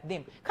offended at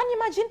them? Can you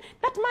imagine?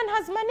 That man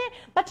has money,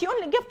 but he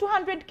only gave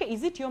 200K.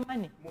 Is it your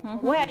money?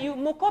 Where are you?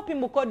 Mukopi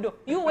Mukodo.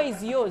 You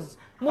is yours.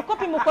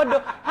 Mukopi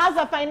Mukodo has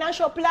a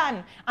financial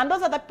plan. And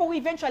those are the people who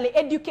eventually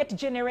educate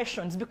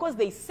generations because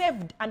they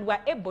saved and were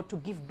able to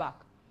give back.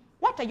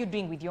 What are you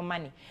doing with your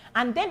money?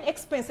 And then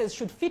expenses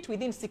should fit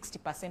within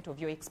 60% of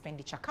your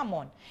expenditure. Come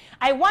on.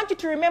 I want you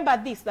to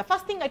remember this. The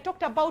first thing I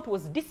talked about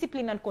was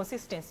discipline and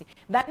consistency.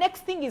 The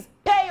next thing is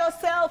pay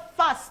yourself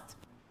first.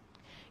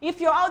 If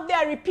you're out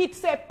there, repeat,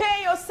 say,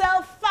 pay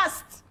yourself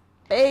first.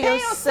 Pay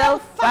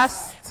yourself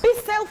first. Be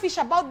selfish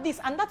about this.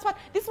 And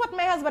this is what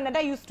my husband and I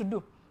used to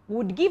do. We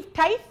would give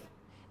tithe,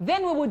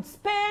 then we would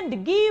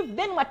spend, give,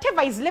 then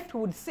whatever is left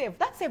we would save.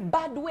 That's a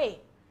bad way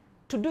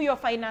to do your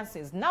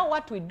finances. Now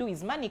what we do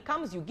is money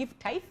comes, you give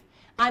tithe,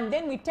 and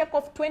then we take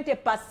off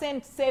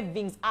 20%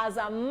 savings as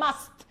a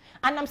must.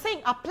 And I'm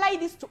saying apply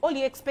this to all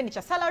your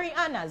expenditure. Salary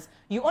earners,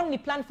 you only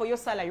plan for your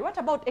salary. What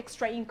about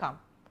extra income?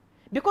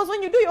 Because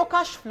when you do your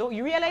cash flow,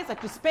 you realize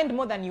that you spend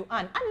more than you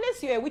earn.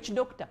 Unless you're a witch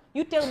doctor,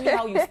 you tell me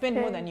how you spend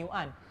more than you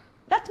earn.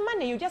 That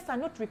money, you just are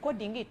not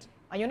recording it,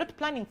 and you're not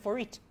planning for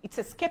it. It's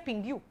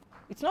escaping you.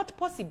 It's not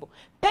possible.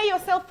 Pay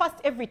yourself first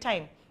every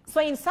time. So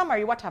in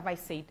summary, what have I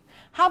said?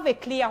 Have a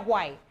clear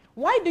why.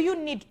 Why do you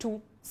need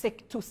to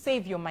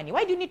save your money?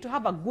 Why do you need to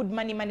have a good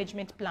money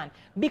management plan?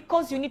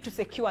 Because you need to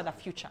secure the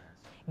future.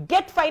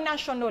 Get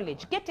financial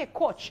knowledge. Get a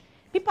coach.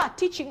 People are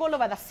teaching all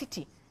over the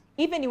city.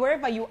 Even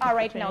wherever you are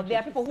right now, there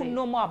are people who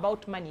know more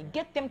about money.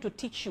 Get them to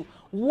teach you.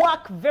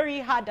 Work very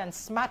hard and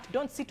smart.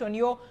 Don't sit on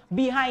your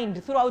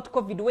behind throughout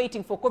COVID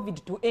waiting for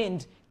COVID to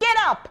end. Get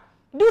up.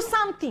 Do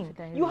something.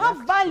 You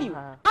have value.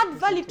 Add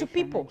value to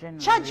people.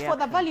 Charge for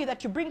the value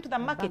that you bring to the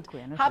market.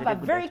 Have a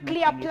very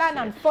clear plan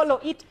and follow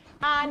it.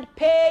 And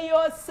pay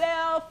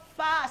yourself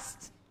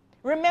first.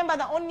 Remember,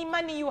 the only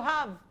money you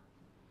have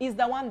is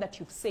the one that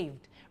you've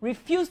saved.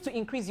 Refuse to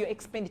increase your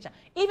expenditure.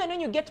 Even when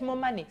you get more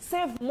money,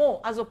 save more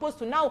as opposed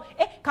to now,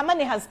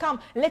 Kamane has come,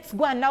 let's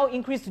go and now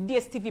increase to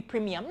DSTV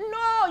premium.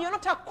 No, you're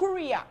not a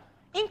courier.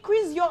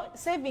 Increase your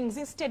savings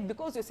instead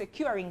because you're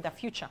securing the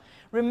future.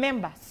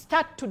 Remember,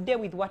 start today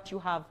with what you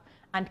have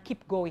and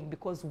keep going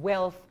because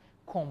wealth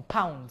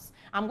compounds.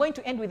 I'm going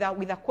to end with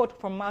a quote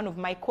from one of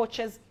my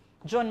coaches.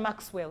 John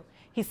Maxwell.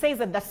 He says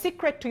that the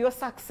secret to your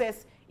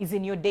success is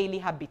in your daily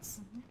habits.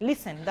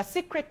 Listen, the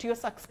secret to your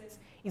success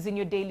is in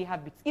your daily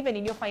habits, even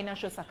in your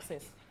financial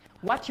success.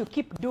 What you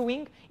keep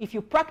doing, if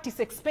you practice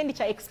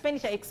expenditure,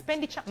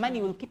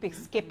 money will keep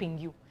escaping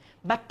you.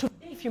 But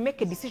today, if you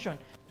make a decision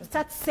to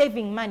start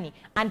saving money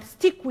and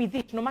stick with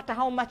it, no matter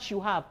how much you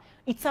have,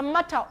 it's a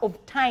matter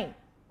of time.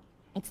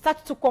 It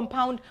starts to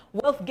compound,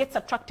 wealth gets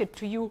attracted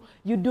to you.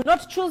 You do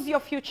not choose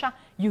your future,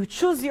 you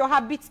choose your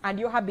habits, and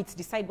your habits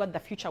decide what the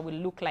future will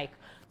look like.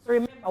 So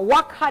remember,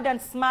 work hard and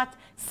smart,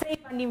 save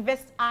and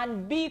invest,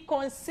 and be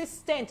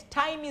consistent.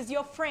 Time is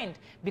your friend,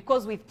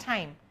 because with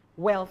time,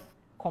 wealth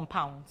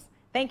compounds.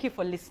 Thank you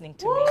for listening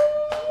to me.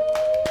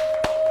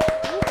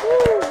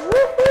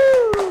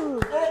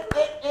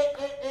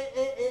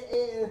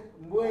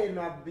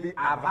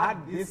 I've had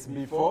this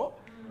before,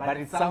 but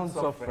it sounds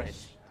so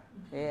fresh.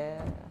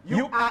 Yeah.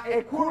 You are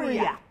a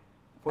courier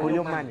for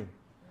your money.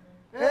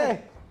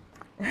 Hey,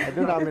 I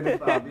don't know how many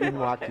people I've been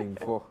working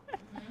for,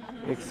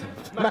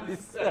 except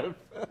myself.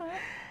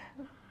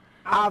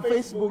 Our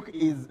Facebook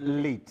is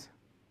lit.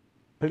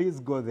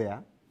 Please go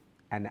there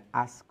and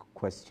ask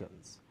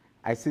questions.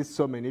 I see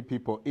so many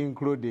people,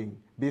 including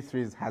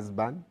B3's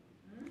husband,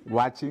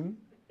 watching.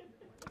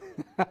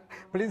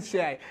 Please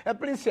share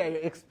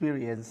your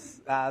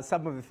experience,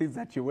 some of the things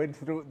that you went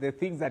through, the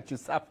things that you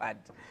suffered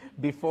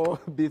before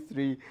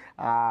B3,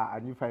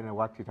 and you finally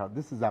worked it out.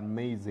 This is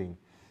amazing.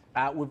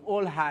 We've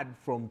all heard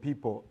from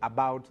people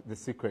about the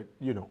secret,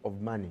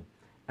 of money,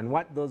 and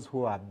what those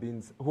who are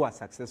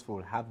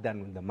successful have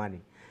done with the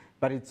money.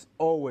 But it's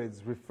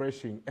always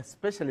refreshing,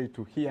 especially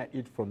to hear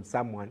it from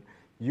someone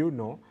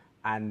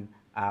and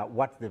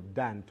what they've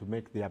done to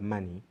make their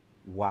money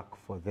work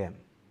for them.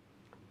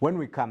 When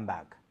we come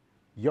back,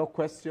 your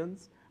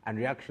questions and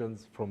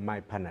reactions from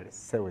my panelists.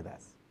 Stay with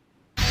us.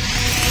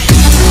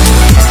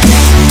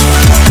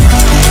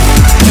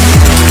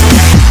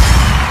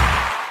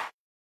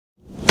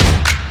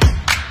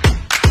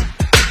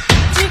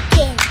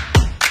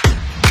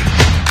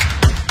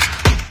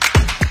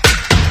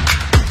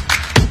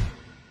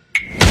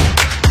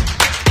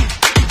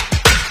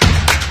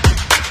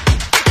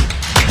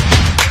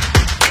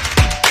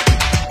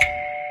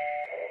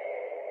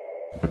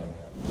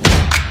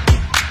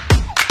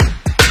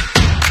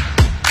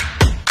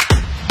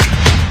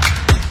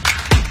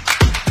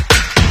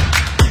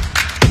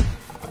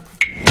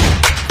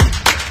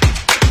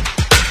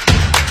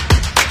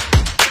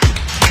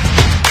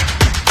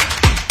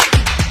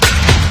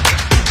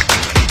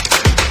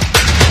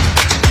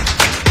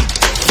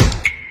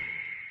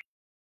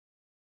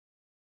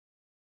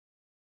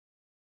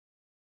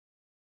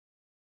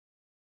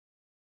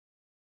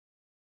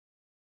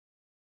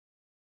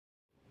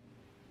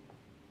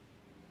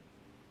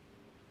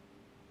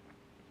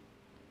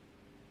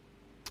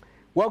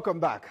 Welcome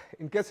back.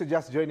 In case you're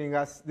just joining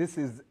us, this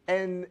is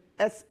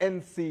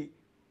SNC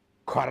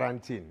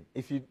Quarantine.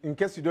 In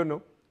case you don't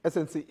know,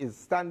 SNC is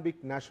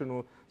Stanbic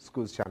National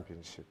Schools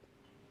Championship.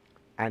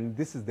 And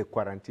this is the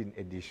quarantine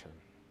edition.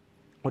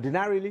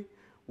 Ordinarily,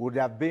 we would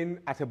have been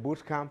at a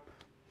boot camp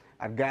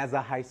at Gaza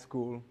High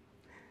School,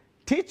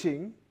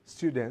 teaching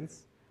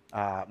students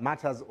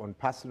matters on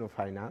personal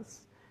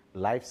finance,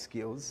 life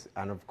skills,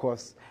 and of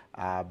course,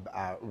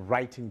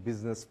 writing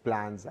business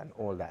plans and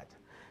all that.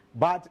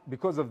 But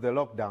because of the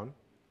lockdown,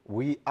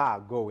 we are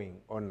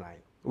going online.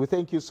 We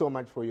thank you so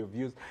much for your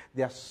views.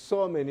 There are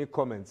so many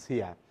comments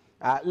here.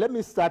 Let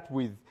me start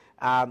with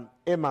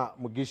Emma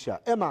Mugisha.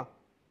 Emma,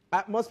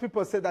 most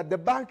people say that the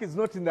bank is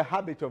not in the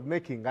habit of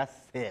making us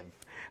save.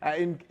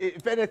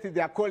 If anything,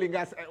 they are calling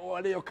us,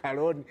 are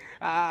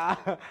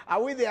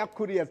we their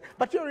couriers?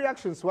 But your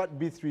reaction to what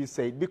B3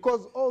 said,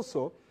 because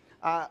also,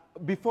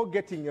 before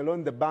getting a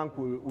loan, the bank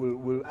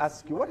will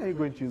ask you, what are you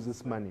going to use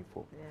this money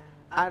for? Yeah.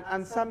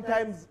 And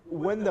sometimes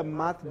when the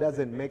math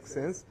doesn't make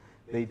sense,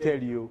 they tell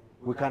you,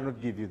 we cannot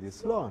give you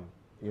this loan,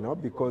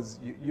 because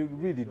you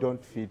really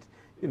don't fit.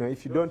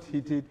 If you don't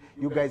hit it,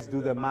 you guys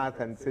do the math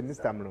and say,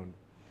 Mr. Mlondo,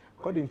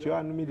 according to your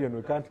 1 million,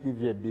 we can't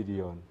give you $1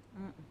 billion.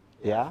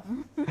 Yeah?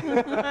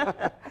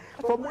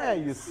 From where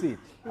you sit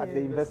at the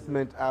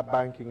investment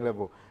banking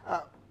level,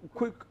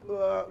 quick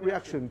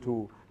reaction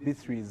to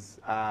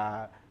B3's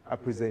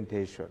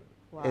presentation,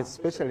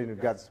 especially in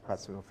regards to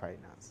personal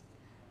finance.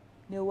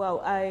 No,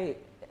 wow,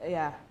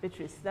 yeah,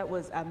 Beatrice, that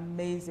was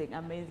amazing,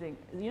 amazing.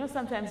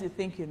 Sometimes you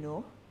think you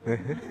know.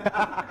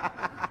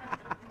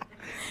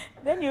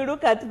 Then you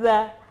look at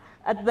the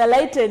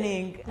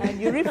lightening and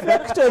you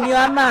reflect on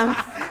your month.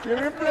 You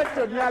reflect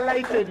on your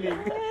lightening.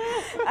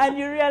 And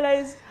you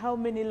realize how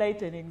many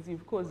lightnings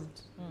you've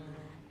caused.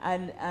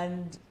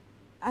 And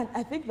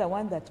I think the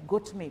one that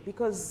got me,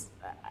 because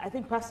I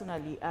think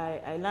personally,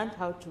 I learned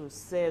how to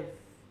save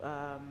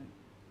a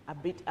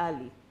bit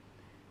early.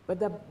 But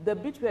the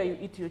bit where you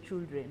eat your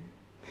children,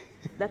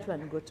 that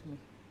one got me.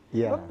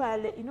 Yeah.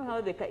 You know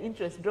how the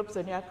interest drops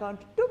on your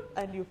account,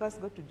 and you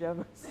first go to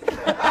Javas.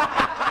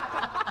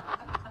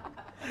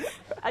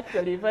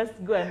 Actually, you first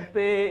go and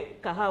pay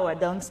kahawa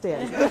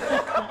downstairs.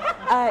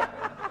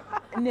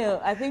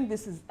 I think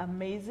this is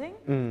amazing.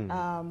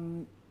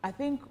 I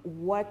think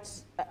what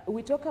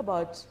we talk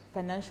about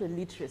financial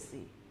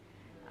literacy,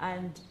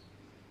 and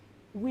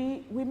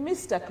we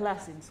missed a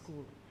class in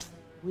school.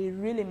 We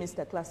really missed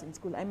a class in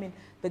school. I mean,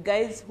 the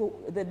guys who,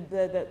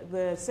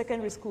 the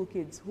secondary school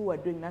kids who are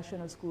doing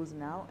national schools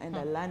now and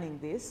are learning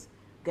this,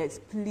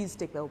 guys, please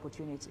take the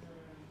opportunity.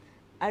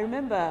 I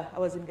remember I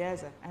was in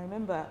Gaza. I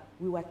remember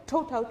we were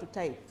taught how to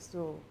type.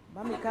 So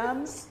mommy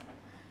comes,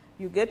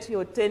 you get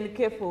your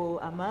 10K for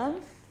a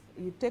month,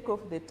 you take off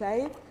the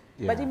type.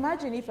 Yeah. But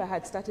imagine if I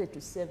had started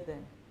to save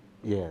them.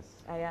 Yes.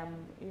 I am,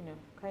 you know,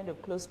 kind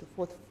of close to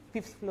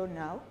fifth floor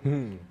now.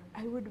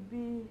 I would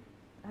be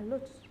a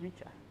lot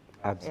richer.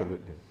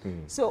 Absolutely. Yeah.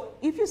 So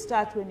if you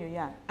start when you're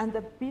young, and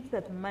the bit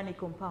that money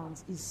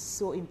compounds is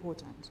so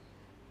important.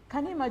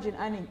 Can you imagine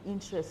earning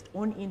interest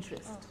on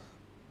interest?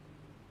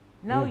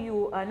 Now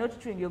you are not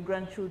treating your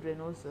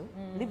grandchildren also.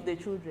 Leave the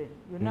children.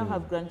 You now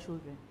have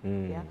grandchildren.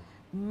 Yeah?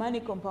 Money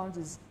compounds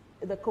is,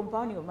 the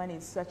compounding of money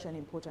is such an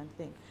important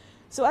thing.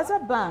 So as a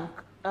bank,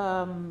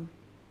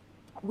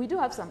 we do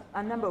have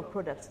a number of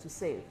products to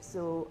save.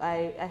 So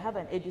I have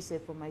an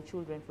EduSave for my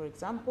children, for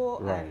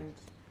example, and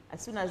as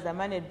soon as the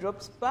money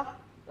drops back,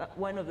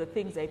 one of the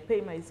things I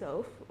pay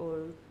myself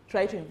or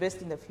try to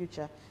invest in the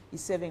future is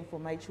saving for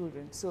my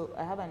children. So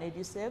I have an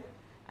EduSave,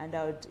 and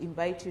I would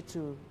invite you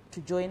to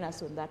join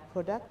us on that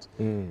product.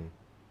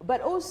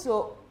 But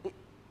also,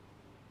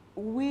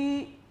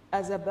 we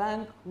as a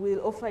bank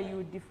will offer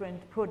you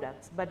different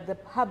products, but the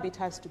habit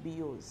has to be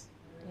yours.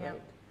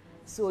 Right?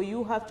 So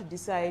you have to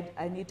decide,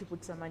 I need to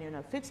put some money on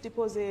a fixed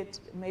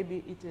deposit.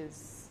 Maybe it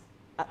is,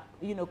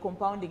 you know,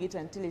 compounding it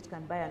until it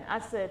can buy an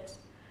asset,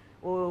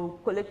 or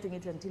collecting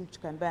it until it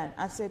can buy an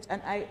asset.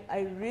 And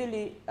I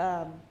really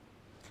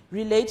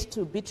relate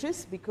to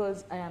Beatrice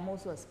because I am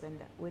also a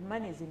spender. When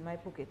money is in my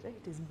pocket,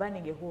 it is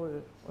burning a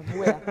hole on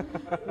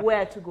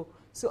where to go.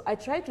 So I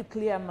try to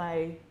clear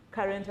my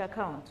current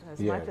account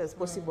as much as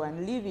possible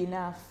and leave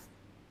enough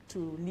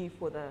to live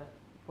for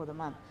the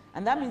month.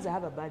 And that means I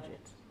have a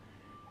budget.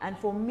 And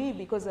for me,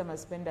 because I'm a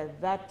spender,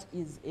 that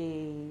is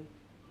a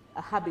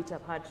habit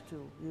I've had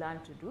to learn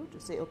to do, to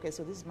say, okay,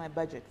 so this is my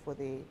budget for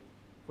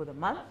the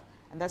month,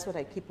 and that's what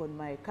I keep on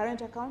my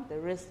current account. The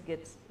rest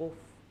gets off.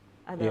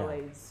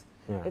 Otherwise,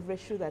 every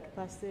shoe that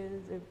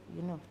passes,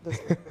 you know. Those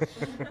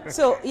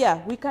so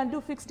yeah, we can do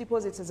fixed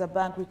deposits as a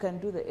bank. We can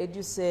do the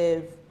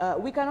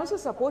EduSave. We can also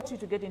support you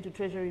to get into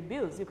treasury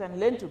bills. You can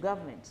lend to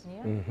government.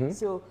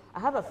 So I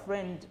have a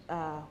friend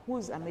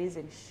who's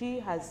amazing. She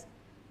has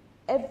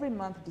every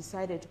month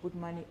decided to put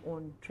money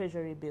on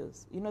treasury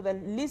bills. You know, the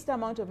least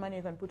amount of money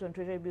you can put on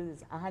treasury bills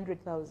is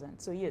 100,000.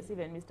 So yes,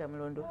 even Mr.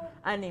 Mlondo,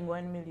 earning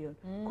 1 million,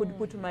 could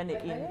put money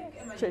in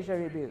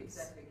treasury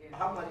bills.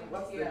 How much?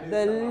 What's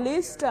the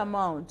least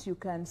amount you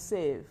can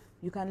save,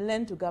 you can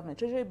lend to government.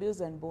 Treasury bills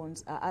and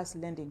bonds are us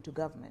lending to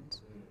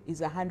government,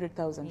 is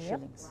 100,000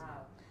 shillings.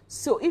 Wow.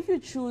 So if you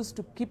choose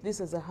to keep this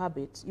as a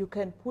habit, you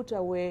can put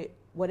away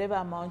whatever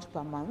amount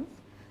per month,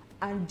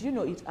 and you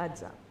know it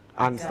adds up.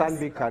 And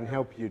Stanbic can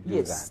help you do that?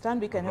 Yes,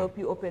 Stanbic can help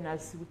you open,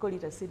 as we call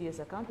it, a CDS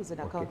account. It's an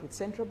account with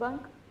Central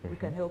Bank. We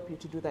can help you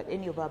to do that.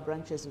 Any of our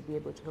branches will be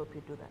able to help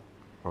you do that.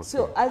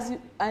 So as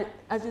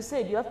you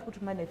said, you have to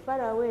put money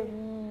far away.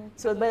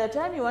 So by the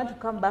time you want to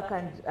come back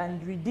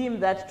and redeem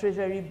that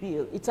treasury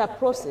bill, it's a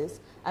process.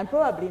 And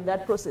probably in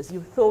that process,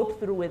 you've thought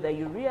through whether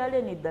you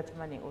really need that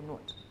money or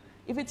not.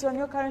 If it's on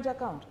your current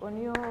account,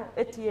 on your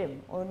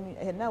ATM,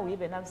 and now we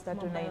even have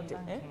Stato 90.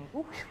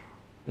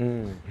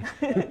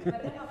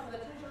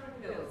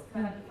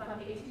 If I'm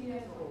 18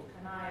 years old,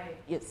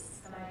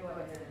 yes. Can I go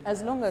ahead?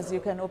 As long as you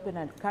can open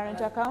a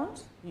current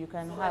account, you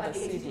can have a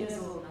CDS.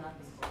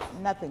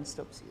 Nothing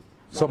stops you.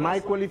 So my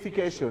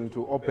qualification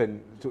to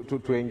open,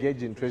 to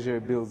engage in treasury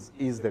bills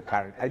is the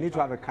current. I need to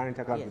have a current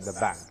account with the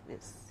bank.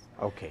 Yes.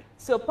 Okay.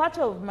 So part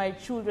of my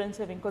children's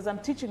saving, because I'm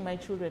teaching my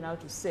children how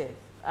to save,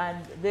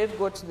 and they've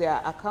got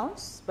their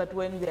accounts, but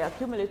when they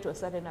accumulate to a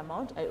certain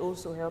amount, I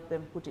also help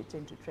them put it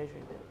into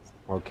treasury bills.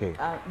 Okay.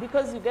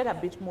 Because you get a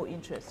bit more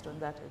interest on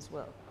that as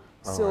well.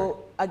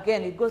 So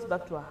again, it goes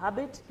back to a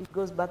habit. It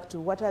goes back to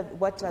what are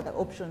the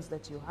options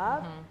that you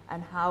have,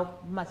 and how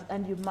much,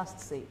 and you must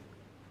save.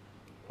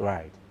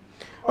 Right.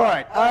 All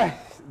right.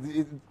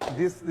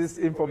 This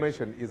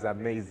information is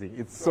amazing.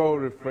 It's so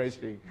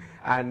refreshing.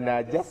 And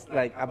just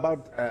like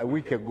about a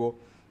week ago,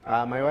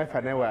 my wife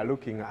and I were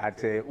looking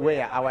at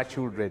where our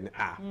children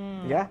are.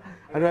 Yeah,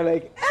 and we're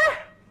like,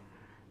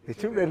 the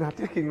children are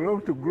taking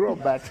long to grow,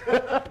 but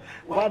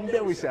one day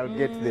we shall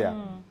get there.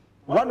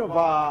 One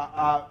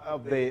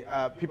of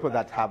the people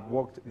that have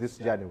walked this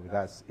journey with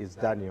us is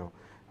Daniel,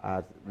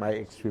 my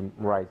extreme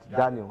right.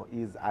 Daniel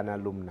is an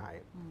alumni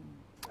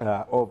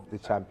of the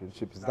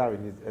championship. He's now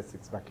in his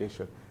Essex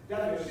vacation.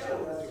 Daniel, share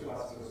with us your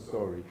personal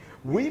story.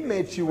 We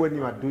met you when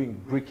you were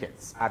doing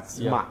briquettes at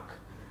SMAC.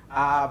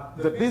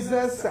 The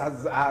business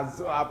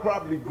has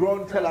probably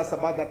grown. Tell us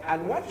about that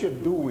and what you're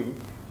doing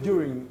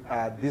during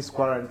this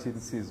quarantine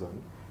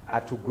season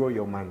to grow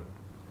your money.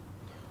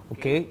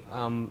 Okay.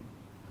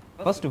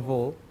 First of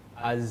all,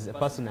 as a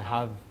person,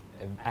 I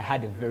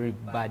had a very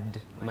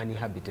bad money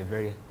habit, a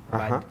very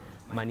bad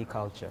money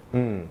culture.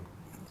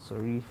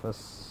 Sorry,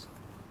 first.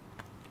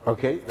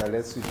 Okay, now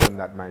let's switch on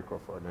that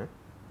microphone.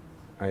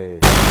 Eh?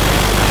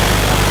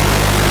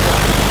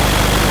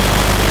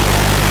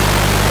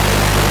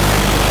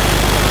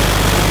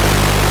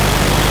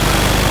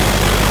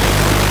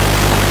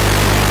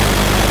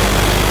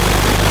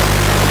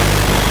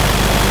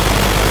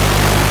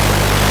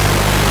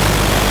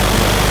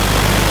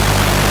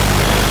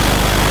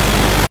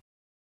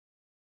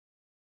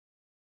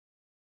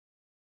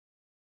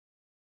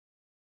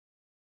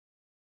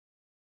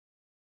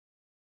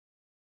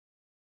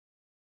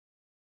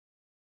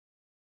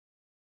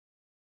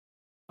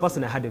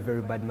 Personally, I had a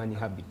very bad money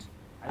habit.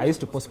 I used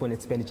to postpone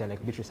expenditure,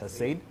 like Beatrice has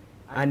said,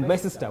 and my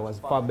sister was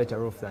far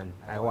better off than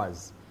I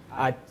was.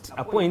 At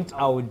a point,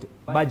 I would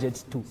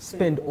budget to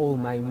spend all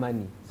my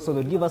money. So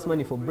they'd give us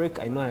money for break.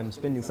 I know I'm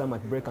spending some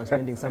at break, I'm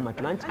spending some at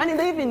lunch, and in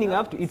the evening I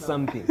have to eat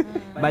something.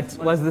 But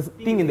was the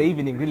thing in the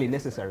evening really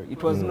necessary?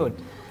 It was not.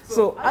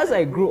 So as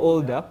I grew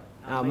older,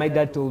 my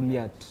dad told me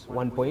at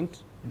one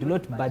point, do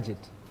not budget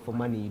for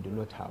money you do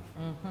not have.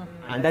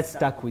 And that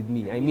stuck with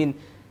me. I mean,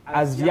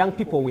 as young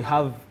people, we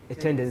have a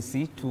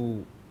tendency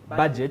to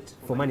budget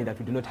for money that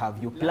we do not have.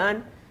 You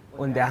plan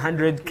on the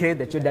 100K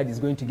that your dad is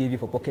going to give you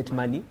for pocket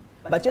money,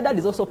 but your dad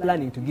is also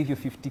planning to give you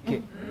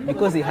 50K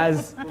because he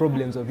has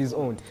problems of his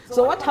own.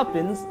 So what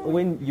happens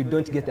when you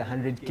don't get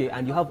 100K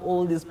and you have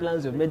all these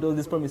plans, you've made all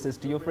these promises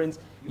to your friends,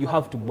 you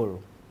have to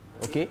borrow,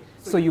 okay?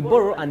 So you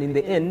borrow, and in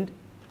the end,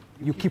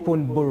 you keep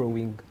on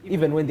borrowing,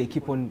 even when they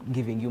keep on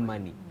giving you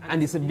money.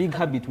 And it's a big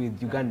habit with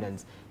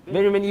Ugandans.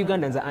 Very many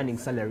Ugandans are earning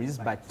salaries,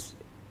 but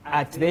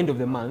at the end of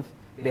the month,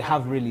 they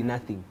have really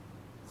nothing.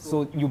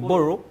 So you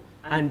borrow,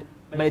 and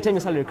by the time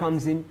your salary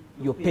comes in,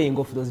 you're paying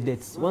off those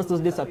debts. Once those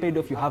debts are paid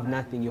off, you have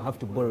nothing, you have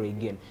to borrow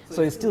again.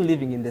 So you're still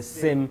living in the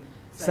same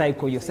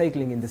cycle, you're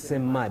cycling in the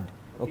same mud,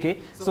 okay?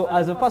 So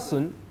as a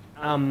person,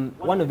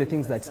 one of the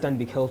things that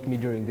Stanbic helped me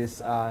during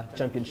this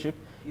championship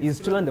is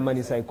to learn the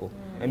money cycle.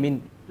 I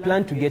mean,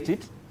 plan to get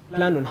it,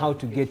 plan on how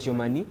to get your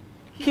money,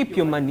 keep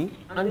your money,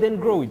 and then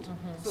grow it.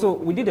 So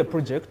we did a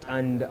project,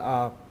 and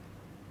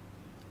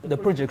the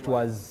project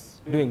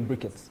was doing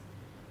briquettes.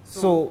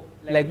 So,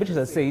 like Beatrice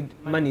has said,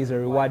 money is a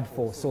reward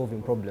for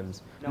solving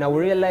problems. Now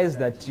we realize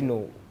that, you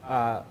know,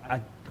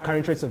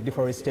 current rates of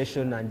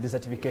deforestation and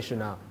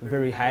desertification are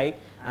very high,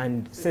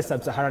 and say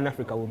sub-Saharan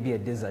Africa will be a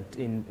desert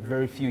in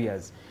very few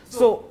years.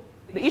 So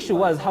the issue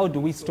was, how do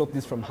we stop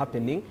this from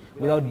happening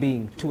without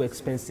being too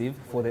expensive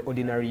for the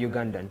ordinary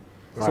Ugandan?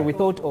 Right. So we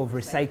thought of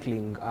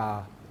recycling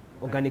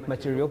organic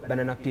material,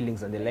 banana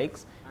peelings and the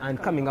likes,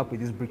 and coming up with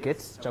these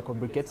briquettes, charcoal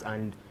briquettes,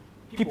 and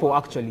people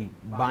actually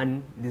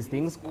burn these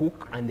things,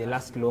 cook, and they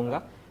last longer.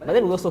 But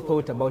then we also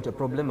thought about a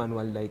problem and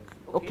were like,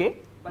 okay,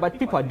 but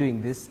people are doing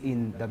this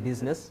in the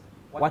business.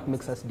 What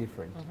makes us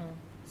different?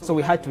 So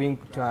we had to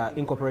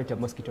incorporate a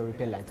mosquito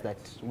repellent that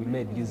we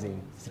made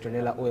using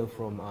citronella oil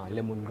from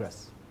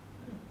lemongrass.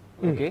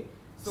 Okay,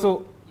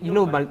 so you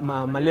know,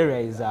 malaria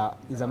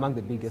is among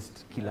the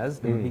biggest killers,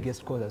 the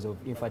biggest causes of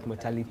infant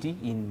mortality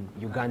in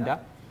Uganda.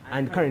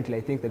 And currently,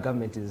 I think the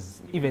government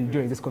is, even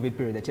during this COVID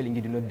period, they're telling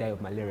you do not die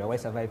of malaria. Why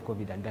survive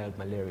COVID and die of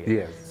malaria?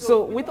 Yes.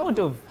 So we thought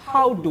of,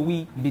 how do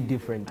we be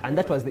different? And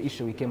that was the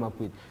issue we came up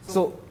with.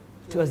 So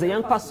as a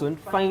young person,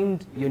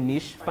 find your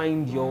niche,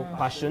 find your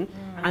passion,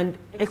 and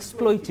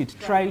exploit it.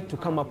 Try to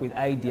come up with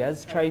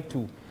ideas. Try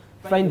to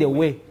find a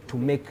way to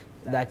make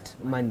that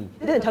money.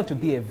 It doesn't have to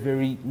be a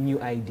very new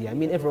idea. I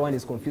mean, everyone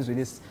is confused with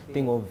this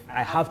thing of,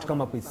 I have to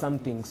come up with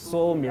something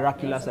so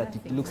miraculous that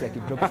it looks like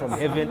it dropped from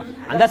heaven,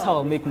 and that's how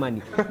I'll make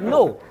money.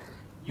 No.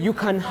 You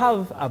can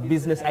have a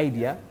business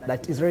idea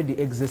that is already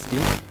existing,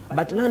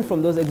 but learn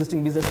from those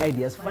existing business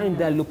ideas, find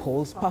their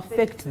loopholes,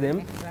 perfect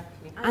them,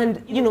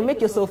 and, you know,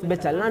 make yourself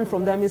better. Learn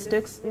from their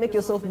mistakes, make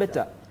yourself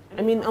better.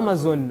 I mean,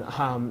 Amazon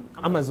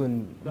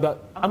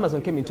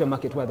came into a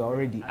market where there were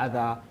already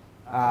other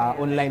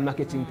online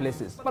marketing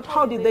places. But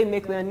how did they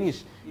make their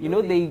niche? You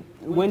know, they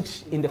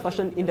went in the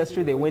fashion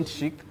industry, they went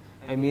chic.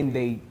 I mean,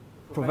 they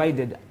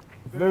provided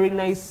very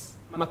nice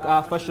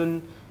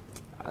fashion,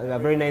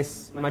 very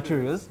nice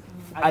materials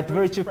at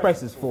very cheap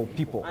prices for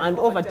people. And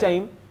over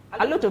time,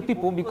 a lot of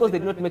people, because they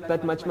did not make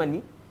that much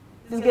money,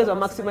 these guys are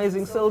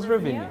maximizing sales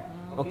revenue.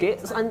 Okay,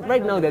 so, and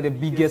right now they're the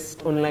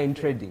biggest online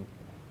trading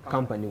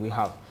company we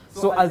have.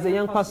 So as a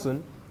young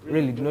person,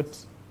 really do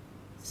not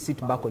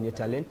sit back on your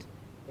talent.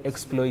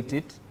 Exploit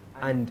it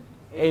and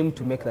aim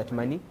to make that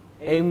money,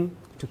 aim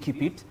to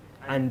keep it,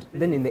 and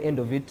then in the end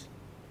of it,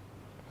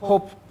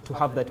 hope to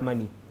have that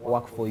money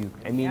work for you.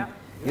 I mean,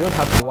 you don't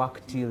have to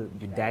work till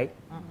you die.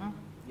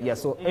 Yeah,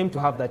 so aim to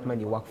have that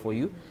money work for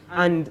you.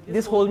 And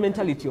this whole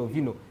mentality of,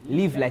 you know,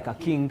 live like a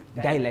king,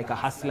 die like a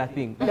hustler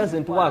thing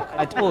doesn't work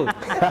at all.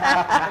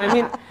 I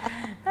mean,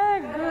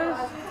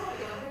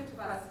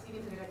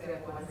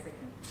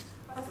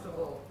 First of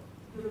all,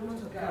 you're not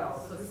a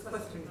girl, so this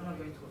question is not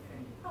going to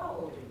offend you. How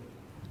old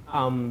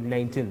are you?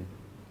 19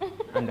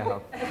 and a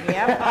half.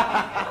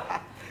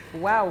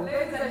 Yep. Wow.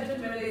 Ladies and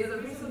gentlemen, there is a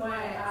reason why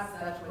I asked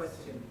that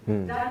question.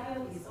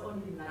 Daniel is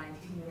only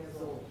 19 years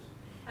old.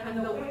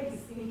 and the way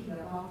he's thinking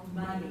about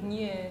money.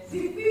 Yes.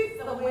 This is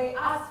the way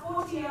us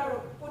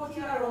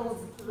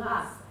 40-year-olds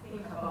plus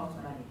think about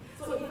money.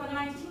 So if a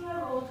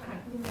 19-year-old can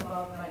think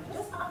about money,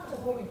 just after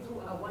going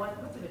through a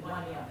not even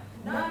 1 year,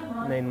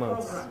 9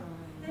 month program,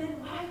 then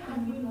why can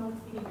we not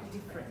think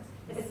different,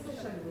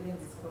 especially within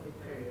this COVID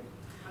period?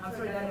 I'm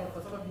sorry, Daniel,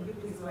 for stopping you.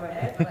 Please go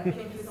ahead. But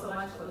thank you so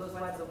much for those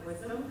words of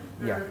wisdom.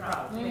 Very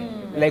proud.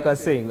 Thank you. Like I was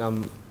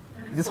saying,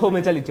 this whole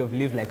mentality of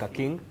live like a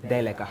king,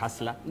 die like a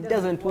hustler, it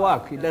doesn't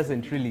work. It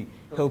doesn't really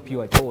help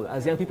you at all.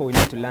 As young people, we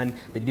need to learn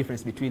the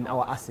difference between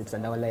our assets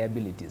and our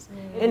liabilities.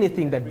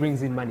 Anything that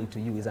brings in money to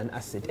you is an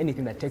asset.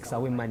 Anything that takes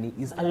away money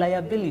is a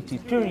liability,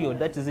 period.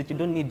 That is it. You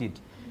don't need it.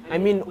 I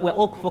mean, we're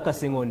all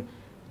focusing on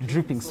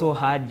dripping so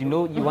hard. You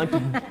know, you want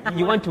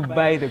to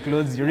buy the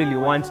clothes you really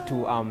want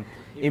to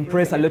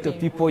impress a lot of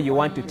people. You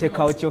want to take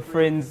out your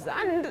friends.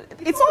 And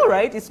it's all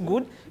right. It's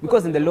good.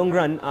 Because in the long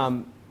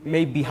run,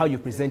 maybe how you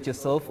present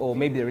yourself or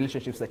maybe the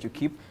relationships that you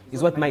keep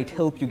is what might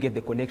help you get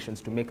the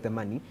connections to make the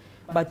money.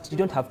 But you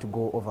don't have to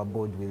go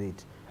overboard with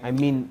it. I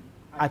mean,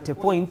 at a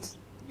point,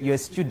 you're a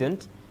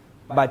student,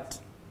 but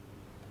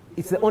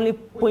it's the only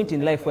point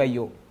in life where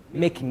you're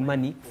making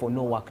money for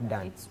no work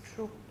done. It's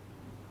true.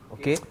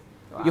 Okay?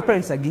 Your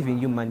parents are giving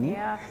you money,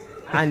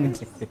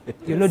 and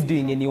you're not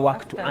doing any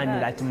work to earn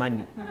that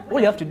money. All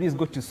you have to do is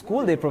go to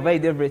school, they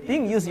provide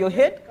everything, use your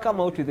head,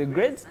 come out with the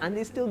grades, and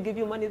they still give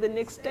you money the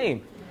next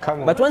time.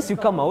 But once you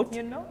come out,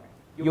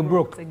 you're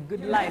broke. It's a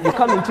good life. You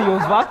come into your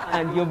VAC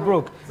and you're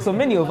broke. So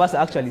many of us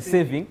are actually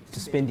saving to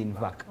spend in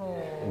VAC.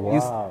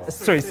 Wow.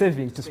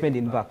 Saving to spend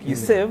in VAC. You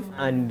save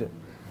and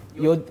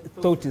your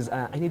thought is,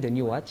 I need a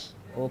new watch.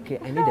 Okay,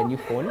 I need a new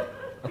phone.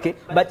 Okay,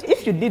 but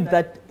if you did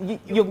that,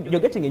 you're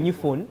getting a new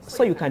phone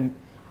so you can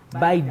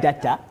buy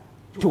data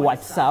to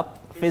WhatsApp,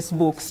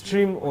 Facebook,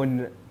 stream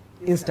on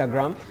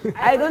Instagram.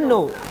 I don't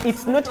know.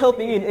 It's not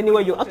helping you in any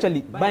way. You're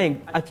actually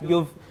buying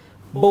you've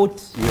bought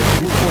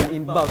this phone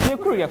in bulk. You're a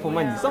courier for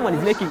money. Someone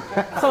is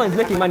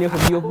making money off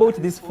of you. You bought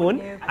this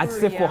phone at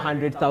say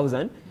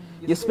 400,000.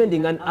 You're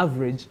spending an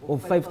average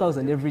of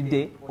 5,000 every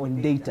day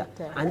on data.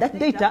 And that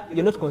data,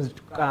 you're not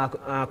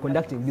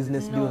conducting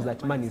business deals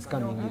that money is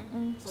coming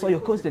in. So you're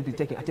constantly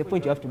taking, at a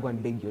point you have to go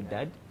and beg your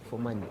dad for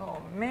money.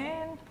 Oh,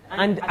 man.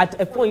 And at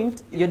a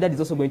point, your dad is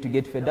also going to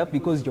get fed up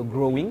because you're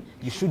growing.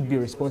 You should be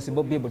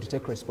responsible, be able to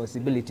take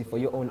responsibility for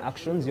your own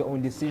actions, your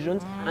own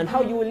decisions, and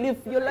how you will live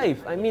your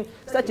life. I mean,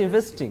 start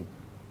investing.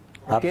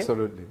 Okay?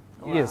 Absolutely.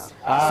 Yes.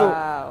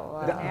 Daniel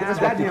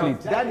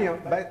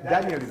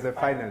is a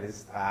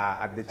finalist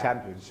at the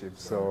championship.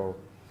 So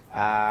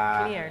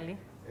Clearly.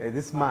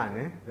 This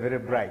man, very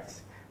bright.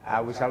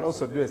 We shall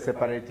also do a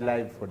separate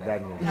live for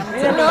Daniel.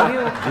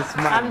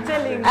 I'm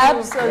telling you.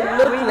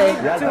 Absolutely.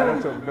 He has a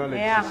lot of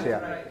knowledge to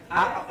share.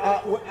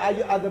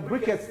 Are the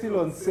briquettes still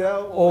on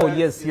sale? Oh,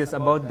 yes,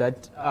 about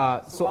that.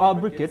 So our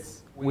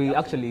briquettes, we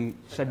actually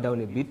shut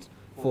down a bit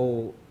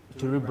to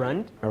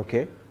rebrand.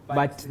 Okay.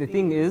 But the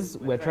thing is,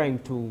 we're trying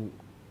to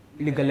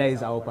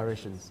legalize our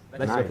operations.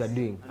 That's what we're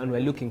doing. And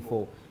we're looking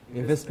for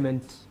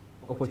investment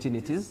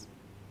opportunities.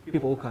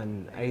 People who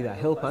can either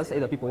help us,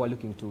 either people who are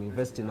looking to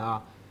invest in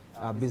our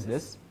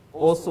business.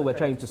 Also, we're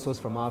trying to source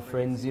from our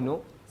friends,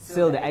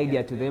 sell the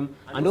idea to them,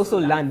 and also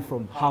learn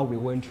from how we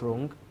went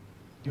wrong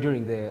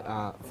during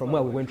from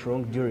where we went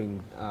wrong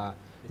during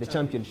the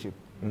championship.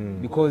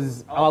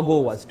 Because our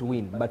goal was to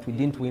win, but we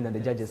didn't win, and the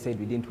judges said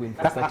we didn't win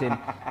for certain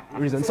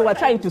reasons. So we're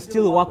trying to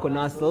still work on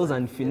ourselves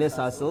and finesse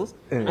ourselves,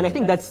 and I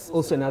think that's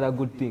also another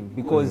good thing,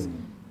 because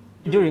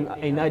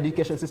in our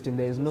education system,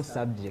 there is no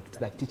subject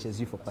that teaches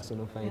you for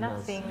personal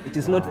finance. Nothing. It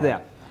is not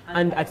there.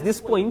 And at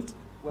this point,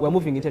 we're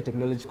moving into a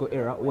technological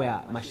era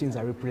where machines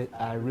are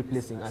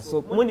replacing us.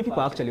 So many people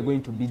are actually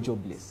going to be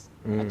jobless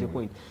at a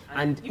point.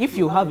 And if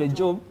you have a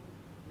job,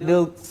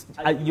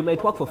 you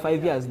might work for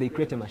 5 years, they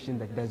create a machine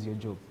that does your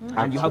job,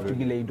 and you have to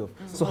be laid off.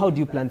 So how do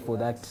you plan for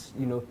that,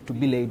 to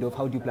be laid off?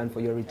 How do you plan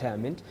for your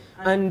retirement?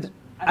 And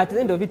at the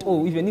end of it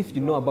all, even if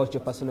you know about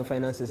your personal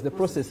finances, the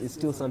process is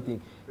still something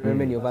very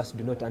many of us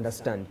do not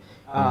understand.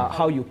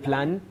 How you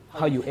plan,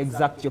 how you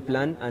exact your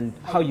plan, and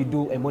how you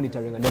do a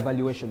monitoring and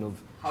evaluation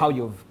of how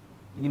you've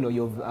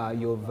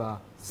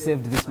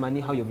saved this money,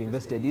 how you've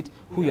invested it,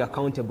 who you're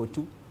accountable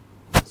to.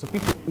 So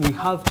we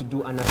have to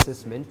do an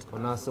assessment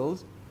on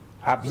ourselves.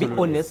 Absolutely.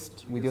 Be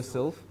honest with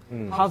yourself.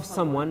 Have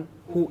someone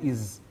who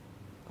is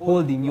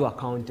holding you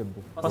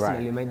accountable.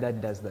 Personally, my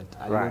dad does that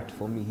a lot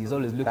for me. He's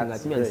always looking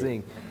at me and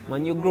saying,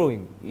 man, you're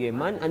growing. Yeah,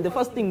 man. And the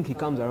first thing he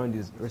comes around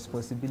is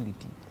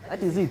responsibility.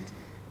 That is it.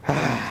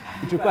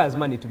 It requires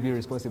money to be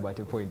responsible at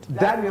a point.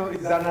 Daniel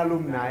is an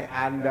alumni,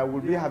 and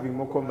we'll be having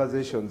more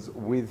conversations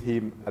with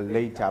him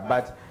later.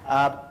 But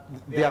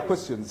there are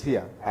questions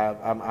here.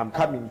 I'm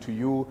coming to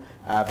you,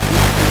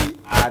 Vicky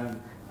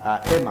and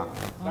Emma.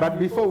 But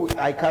before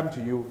I come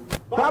to you,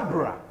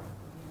 Barbara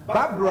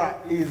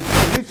is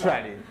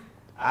literally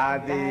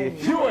the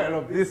fuel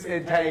of this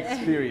entire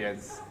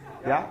experience.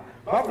 Yeah,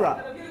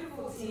 Barbara.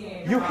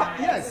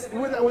 Yes,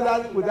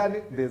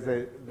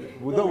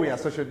 although we are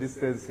social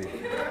distancing,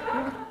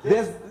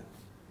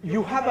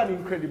 you have an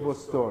incredible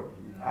story.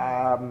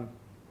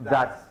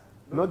 that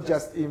not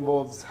just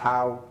involves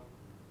how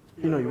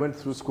you went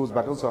through schools,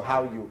 but also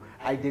how you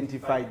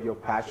identified your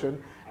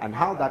passion and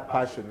how that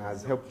passion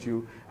has helped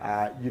you,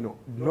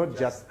 not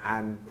just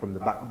earn from the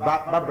back.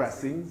 Barbara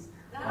sings,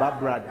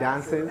 Barbara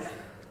dances,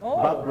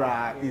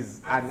 Barbara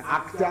is an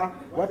actor.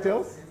 What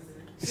else?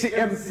 She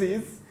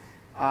MCs.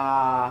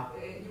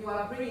 You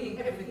are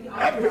bringing everything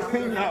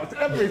out.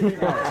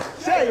 Everything out.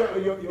 Share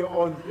your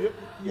own,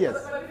 yes.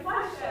 But before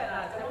I share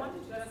that, I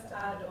wanted to just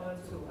add on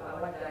to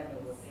what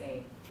Daniel was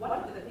saying. One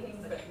of the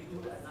things that we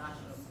do as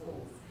national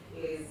schools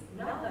is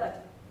now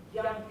that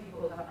young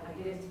people have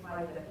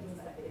identified the things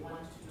that they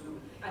want to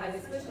do, and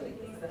especially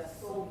things that are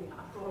solving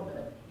a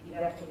problem in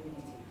their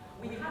community,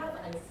 we have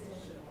an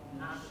extension of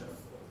national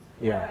schools.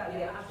 Yeah. Where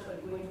they are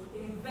actually going to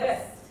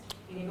invest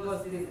in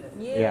those businesses.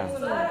 Yeah. So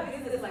a lot of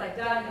businesses like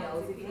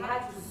Daniel's, if he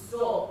had to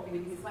stop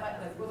with his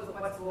partners because of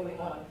what's going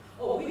on,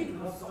 we do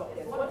not stop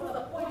this. What was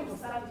the point of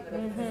starting the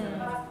business in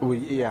the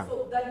past? Yeah.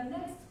 So the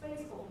next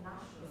phase of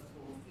national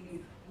schools is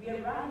we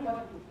are running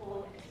what we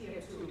call tier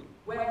 2,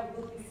 where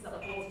we will be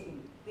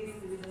supporting these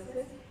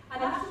businesses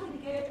and actually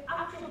get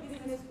actual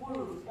business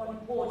gurus on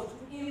board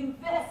to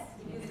invest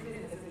in these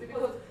businesses,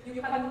 because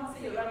you cannot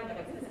say you're running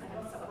a business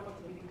and not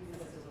supporting the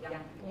businesses of young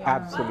people.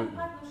 Absolutely.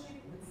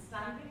 Partnership with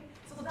Stanbic,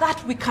 so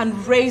that we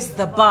can raise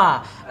the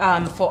bar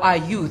for our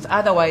youth.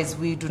 Otherwise,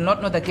 we do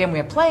not know the game we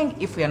are playing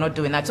if we are not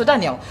doing that. So,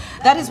 Daniel,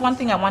 that is one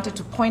thing I wanted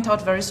to point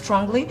out very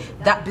strongly.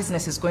 That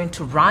business is going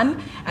to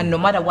run, and no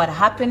matter what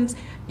happens,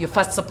 your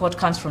first support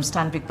comes from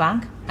Stanbic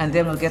Bank, and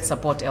then we'll get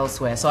support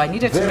elsewhere. So I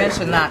needed to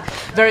mention that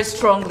very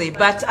strongly.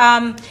 But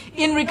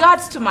in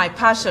regards to my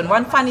passion,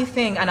 one funny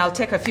thing, and I'll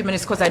take a few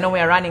minutes because I know we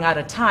are running out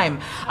of time,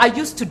 I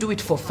used to do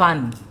it for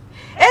fun.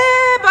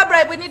 Hey,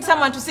 Barbara, we need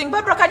someone to sing.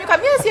 Barbara, can you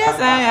come? Yes, yes,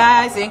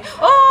 I sing.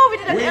 Oh,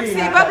 we need an MC.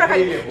 Barbara, can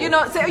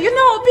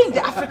you, being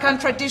the African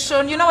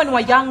tradition, when we were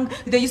young,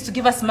 they used to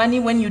give us money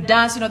when you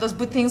dance, those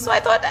good things. So I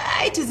thought,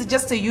 it is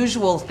just a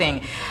usual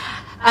thing.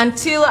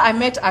 Until I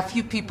met a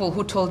few people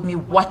who told me,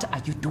 what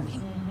are you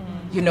doing?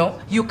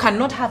 You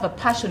cannot have a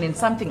passion in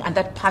something and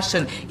that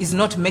passion is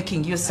not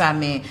making you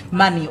some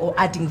money or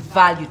adding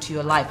value to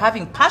your life.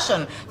 Having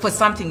passion for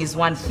something is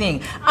one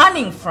thing.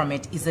 Earning from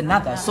it is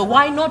another. So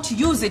why not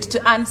use it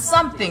to earn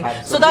something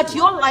so that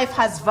your life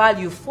has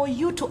value for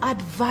you to add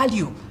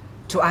value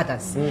to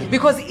others?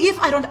 Because if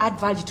I don't add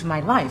value to my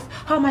life,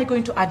 how am I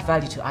going to add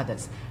value to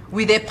others?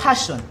 With a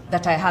passion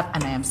that I have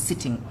and I am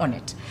sitting on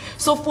it.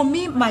 So for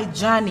me, my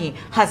journey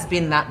has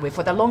been that way.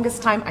 For the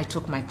longest time, I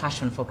took my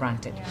passion for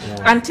granted.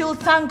 Until,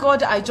 thank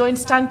God, I joined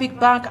Stanbic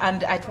Bank,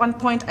 and at one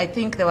point, I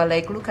think they were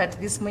like, look at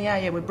this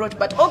Muyaya we brought,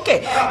 but okay,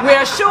 we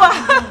are sure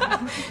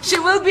she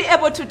will be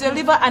able to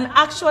deliver. And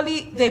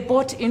actually, they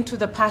bought into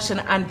the passion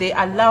and they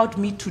allowed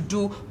me to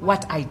do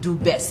what I do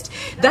best.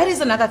 That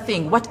is another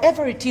thing.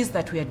 Whatever it is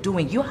that we are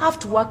doing, you have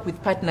to work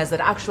with partners that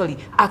actually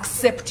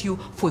accept you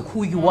for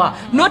who you are,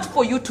 not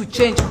for you to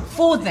change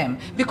for them,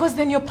 because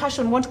then your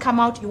passion won't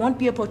come out, you won't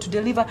be able to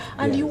deliver,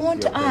 and you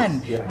won't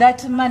earn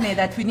that money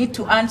that we need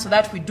to earn so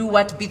that we do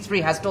what B3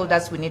 has told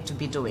us we need to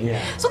be doing.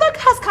 So that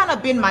has kind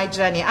of been my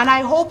journey, and I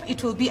hope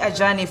it will be a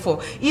journey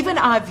for even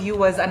our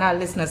viewers and our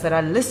listeners that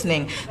are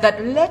listening,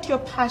 that let your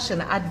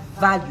passion add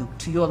value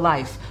to your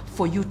life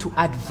for you to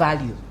add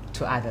value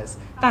to others.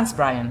 Thanks,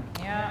 Brian.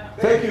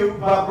 Thank you,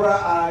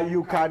 Barbara.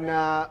 You can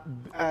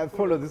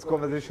follow these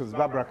conversations.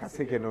 Barbara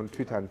Kaseken on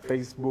Twitter and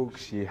Facebook.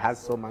 She has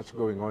so much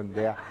going on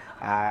there.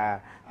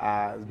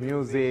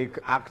 Music,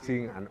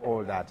 acting, and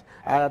all that.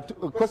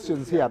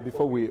 Questions here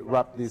before we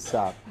wrap this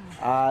up.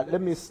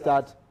 Let me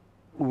start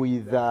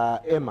with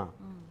Emma.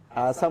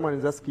 Someone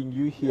is asking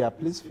you here,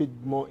 please feed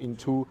more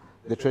into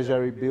the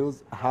treasury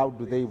bills. How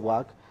do they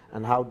work,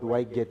 and how do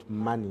I get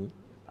money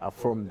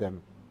from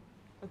them?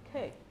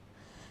 Okay.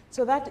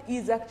 So that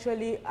is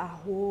actually a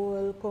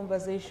whole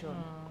conversation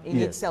in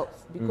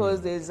itself, because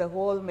there's a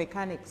whole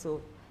mechanics of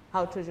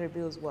how treasury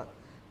bills work.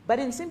 But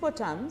in simple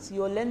terms,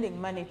 you're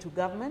lending money to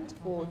government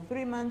for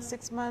 3 months,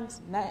 6 months,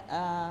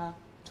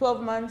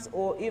 12 months,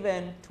 or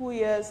even 2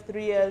 years,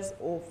 3 years,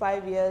 or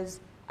 5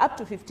 years, up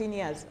to 15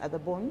 years are the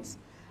bonds,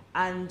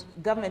 and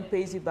government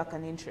pays you back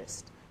an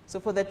interest. So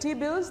for the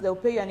T-bills, they'll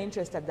pay you an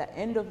interest at the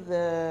end of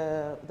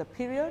the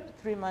period,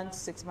 3 months,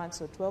 6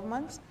 months, or 12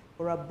 months.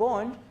 For a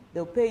bond,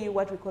 they'll pay you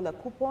what we call a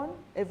coupon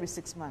every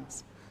 6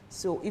 months.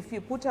 So if you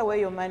put away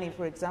your money,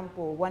 for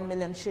example, 1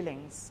 million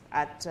shillings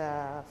at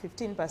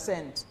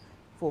 15%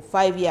 for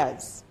 5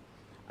 years,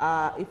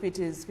 if it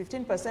is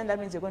 15%, that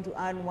means you're going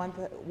to earn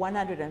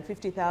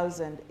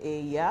 150,000 a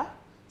year.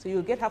 So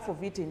you'll get half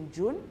of it in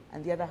June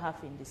and the other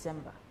half in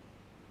December.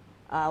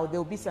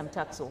 There'll be some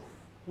tax off,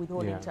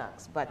 withholding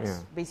tax, but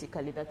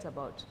basically that's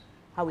about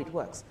how it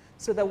works.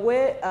 So the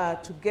way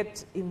to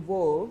get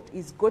involved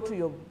is go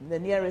to the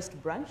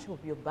nearest branch of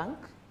your bank,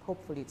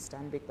 hopefully it's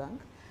Stanbic Bank,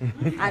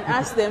 and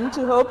ask them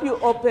to help you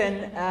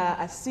open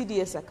a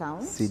CDS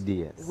account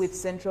with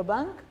Central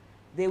Bank.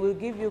 They will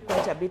give you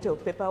quite a bit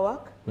of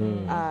paperwork.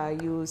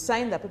 You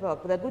sign the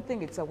paperwork, but the good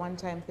thing, it's a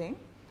one-time thing.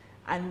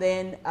 And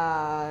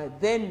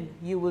then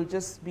you will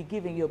just be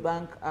giving your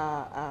bank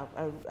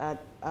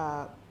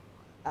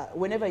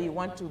whenever you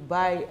want to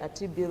buy a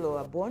T-bill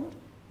or a bond,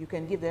 you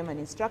can give them an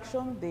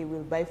instruction. They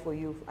will buy for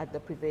you at the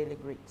prevailing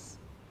rates.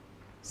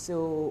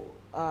 So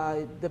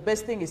the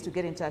best thing is to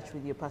get in touch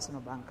with your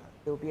personal banker.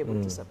 They'll be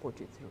able to support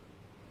you through.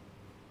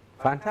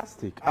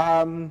 Fantastic.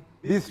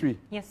 These three.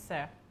 Yes,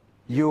 sir.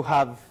 You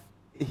have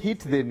hit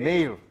the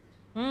nail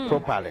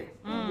properly.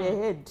 The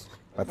head.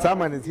 But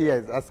someone is here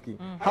is asking,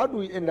 how do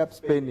we end up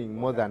spending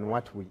more than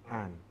what we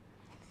earn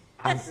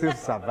and still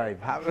survive?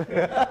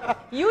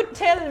 You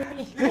tell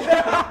me.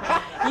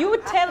 You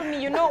tell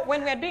me, you know,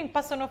 when we are doing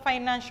personal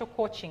financial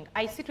coaching,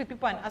 I sit with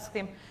people and ask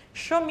them,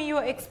 show me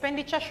your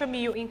expenditure, show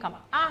me your income.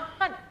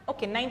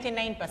 Okay,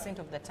 99%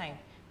 of the time,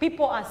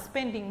 people are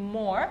spending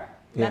more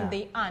than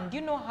they earn. Do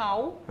you know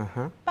how?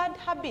 Bad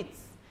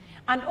habits.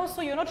 And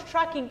also, you're not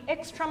tracking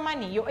extra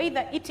money. You're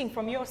either eating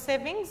from your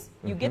savings,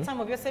 you get some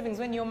of your savings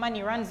when your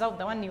money runs out,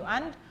 the one you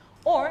earned,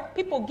 or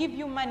people give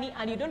you money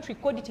and you don't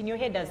record it in your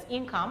head as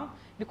income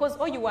because,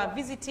 oh, you were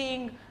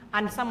visiting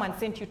and someone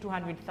sent you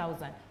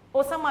 200,000.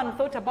 Or someone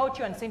thought about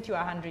you and sent you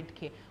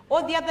 100K.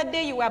 Or the other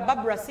day you were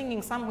Barbara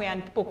singing somewhere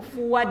and people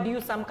forward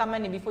you some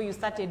money before you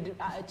started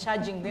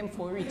charging them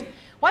for it.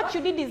 What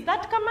you did is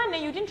that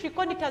money, you didn't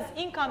record it as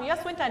income, you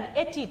just went and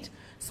ate it.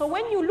 So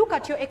when you look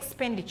at your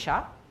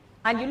expenditure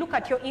and you look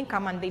at your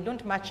income and they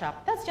don't match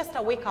up, that's just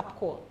a wake-up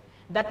call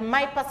that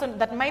my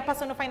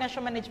personal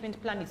financial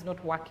management plan is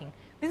not working.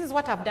 This is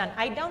what I've done.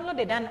 I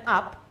downloaded an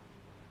app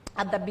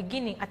at the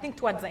beginning, I think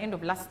towards the end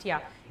of last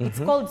year. It's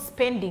called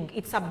Spending.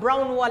 It's a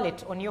brown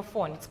wallet on your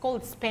phone. It's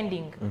called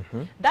Spending.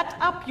 That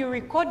app, you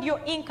record your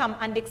income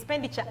and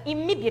expenditure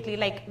immediately.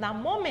 Like the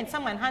moment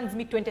someone hands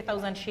me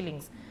 20,000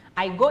 shillings,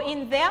 I go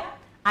in there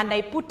and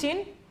I put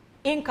in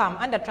income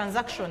under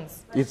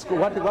transactions. It's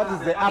what is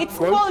the app It's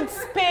called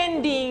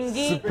Spending.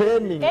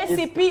 Spending.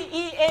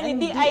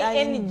 S-P-E-N-D-I-N-G.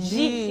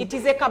 It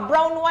is like a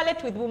brown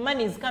wallet with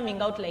money is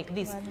coming out like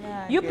this.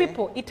 You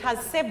people, it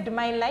has saved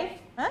my life.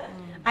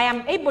 I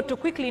am able to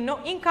quickly know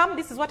income,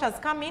 this is what has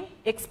come in,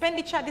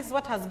 expenditure, this is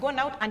what has gone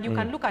out, and you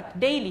can look at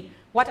daily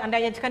what, and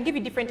I can give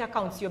you different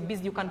accounts you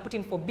can put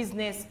in for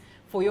business,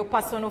 for your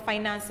personal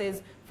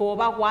finances, for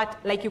what,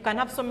 like you can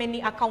have so many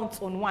accounts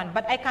on one.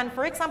 But I can,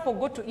 for example,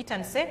 go to it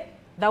and say,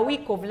 the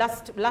week of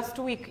last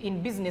week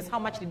in business, how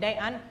much did I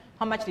earn?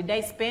 How much did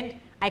I spend?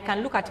 I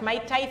can look at my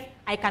tithe.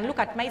 I can look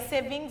at my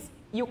savings.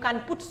 You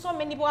can put so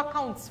many more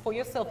accounts for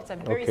yourself. It's a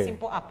very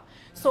simple app.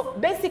 So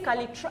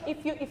basically,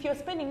 if you're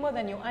spending more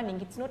than you're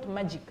earning, it's not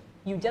magic.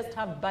 You just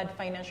have bad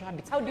financial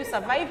habits. How do you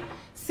survive?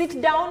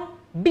 Sit down,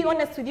 be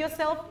honest with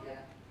yourself,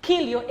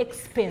 kill your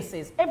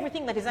expenses.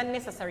 Everything that is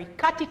unnecessary,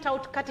 cut it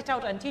out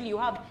until you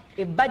have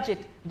a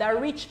budget. The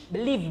rich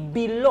live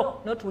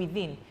below, not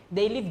within.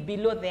 They live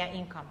below their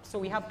income. So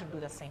we have to do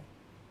the same.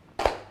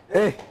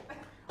 Hey,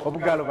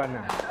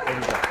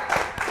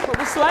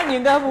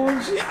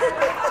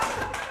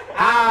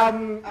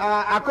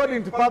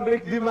 according to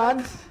public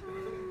demand,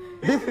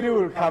 these three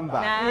will come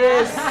back.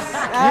 Yes,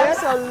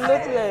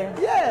 absolutely.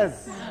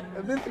 Yes,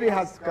 these three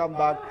has to come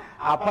back.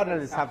 Our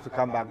panelists have to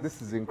come back.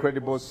 This is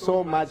incredible.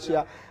 So much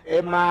here.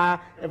 Emma,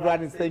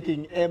 everyone is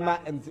thanking Emma,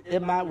 and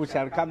Emma, we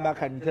shall come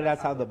back and tell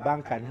us how the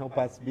bank can help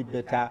us be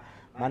better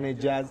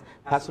managers.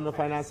 Personal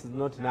finance is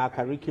not in our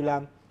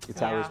curriculum.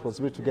 It's our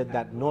responsibility to get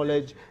that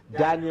knowledge.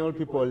 Daniel,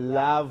 people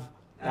love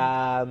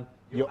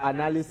your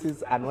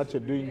analysis and what you're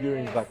doing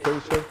during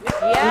vacation.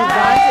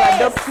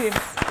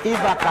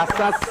 Eva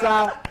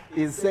Kasasa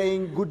is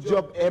saying, good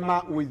job,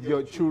 Emma, with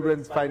your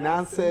children's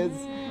finances.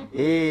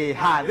 Hey,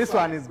 this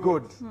one is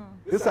good.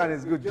 This one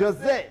is good.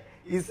 Jose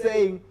is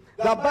saying,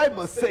 the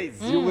Bible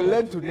says you will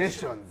lend to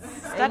nations.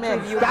 Start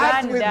with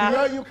Uganda.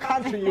 Start with your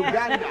country,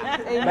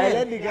 Uganda, by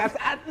lending us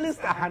at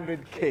least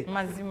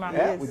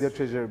 100K with your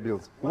treasury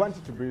bills. We want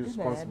you to be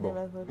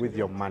responsible with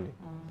your money.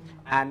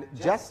 And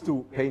just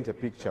to paint a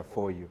picture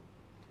for you,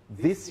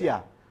 this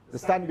year, the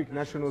Stanbic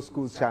National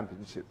Schools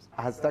Championships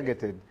has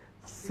targeted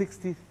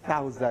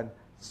 60,000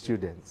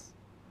 students.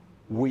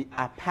 We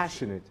are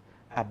passionate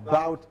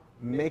about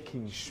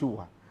making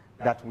sure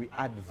that we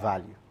add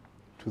value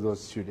to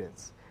those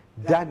students.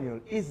 Daniel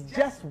is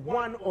just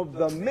one of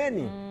the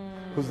many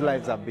whose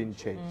lives have been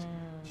changed.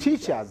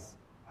 Teachers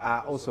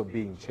are also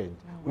being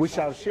changed. We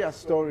shall share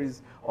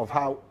stories of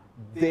how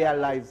their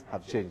lives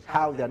have changed,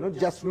 how they're not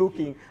just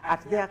looking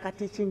at their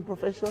teaching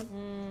profession,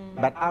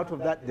 but out of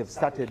that they've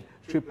started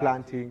tree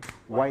planting,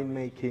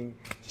 winemaking,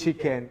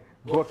 chicken,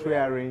 goat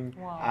rearing.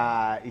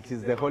 It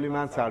is the holy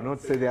man, so I'll not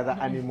say the other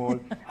animal.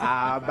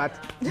 But,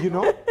 you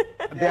know,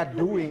 they're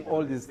doing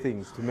all these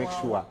things to make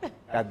sure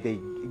that they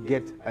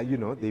get,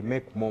 they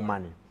make more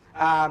money.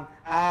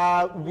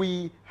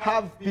 We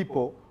have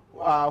people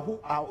who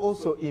are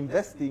also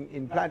investing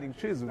in planting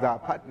trees with our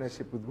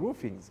partnership with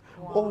roofings.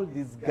 All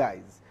these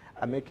guys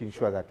are making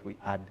sure that we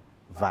add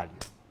value.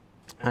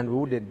 And we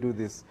wouldn't do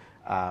this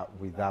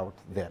without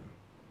them.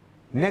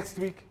 Next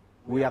week,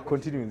 we are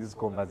continuing these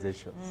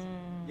conversations.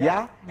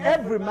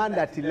 Every Monday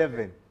at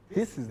 11,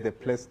 this is the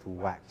place to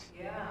watch.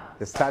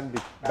 The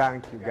Stanbic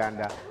Bank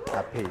Uganda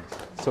page.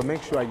 So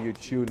make sure you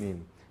tune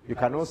in. You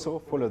can also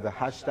follow the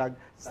hashtag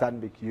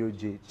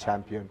StanbicUG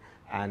Champion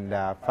and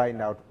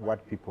find out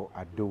what people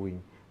are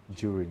doing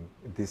during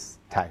this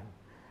time.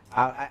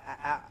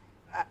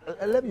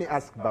 Let me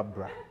ask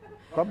Barbara.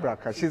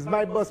 Barbara, she's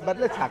my boss, but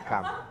let her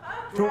come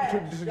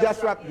to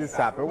just wrap this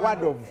up. A word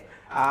of,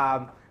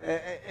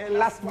 a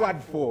last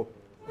word for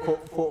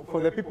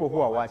the people who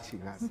are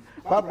watching us.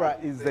 Barbara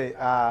is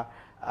a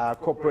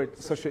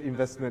corporate social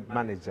investment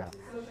manager.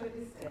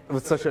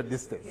 With social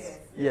distance.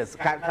 Yes.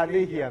 Can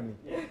they hear me?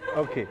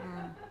 Okay.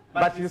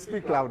 But you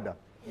speak louder.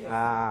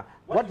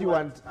 What do you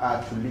want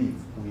to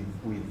leave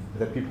with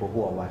the people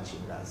who are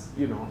watching us?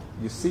 You know,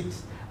 you sit,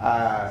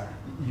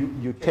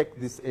 you take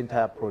this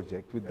entire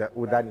project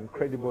with an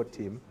incredible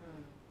team.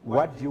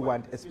 What do you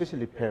want,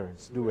 especially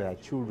parents, to do with their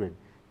children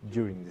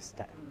during this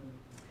time?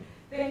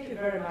 Thank you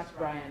very much,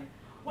 Brian.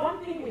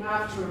 One thing we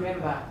have to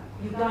remember,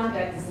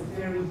 Uganda is a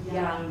very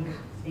young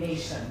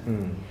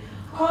nation.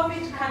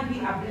 COVID can be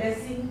a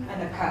blessing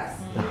and a curse.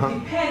 It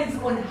depends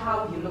on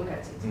how you look at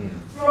it.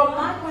 From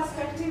my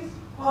perspective,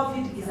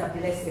 COVID is a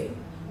blessing.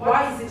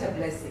 Why is it a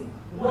blessing?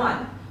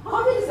 One,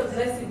 COVID is a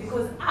blessing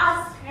because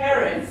as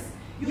parents,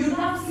 you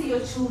now see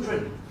your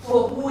children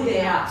for who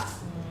they are.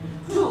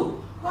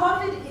 Two,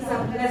 COVID is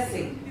a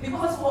blessing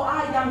because for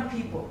our young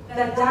people,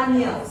 the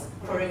Daniels,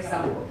 for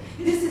example,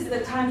 this is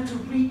the time to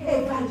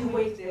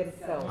re-evaluate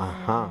themselves.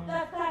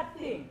 The third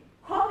thing,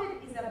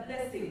 COVID is a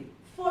blessing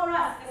for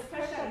us,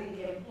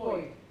 especially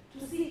employed,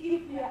 to see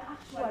if we are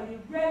actually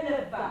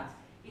relevant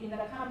in the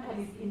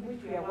companies in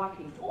which we are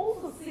working. To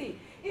also see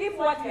if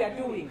what we are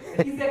doing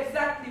is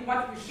exactly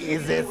what we should be doing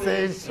in the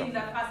first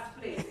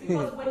place.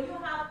 Because when you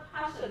have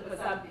passion for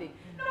something,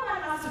 no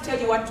one has to tell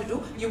you what to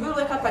do. You will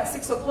wake up at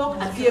 6 o'clock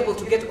and be able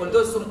to get on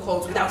those Zoom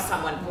calls without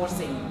someone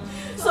forcing you.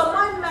 So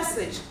my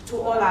message to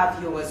all our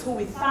viewers, who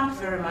we thank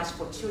very much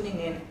for tuning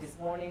in this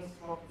morning,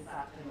 this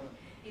afternoon,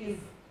 is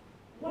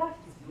what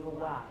is your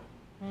why?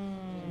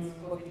 In this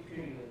COVID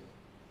period.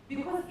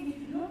 Because if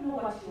you don't know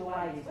what your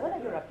why is, whether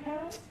you're a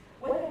parent,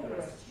 whether you're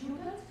a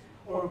student,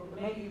 or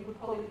maybe you could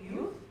call it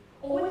youth,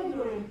 or whether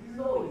you're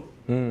employed,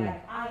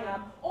 like I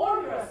am,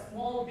 or you're a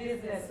small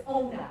business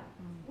owner,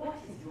 what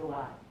is your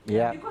why?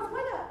 Yeah. Because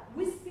whether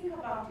we speak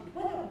about it,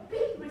 whether a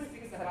big risk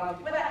speaks about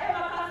it, whether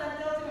Emma comes and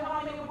tells you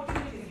how many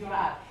opportunities you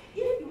have,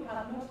 if you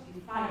have not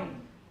defined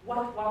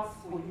what works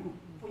for you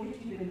to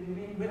even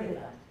remain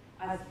relevant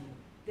as you,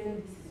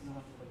 then this is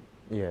not for you.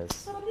 Yes.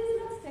 So please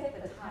let's take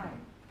the time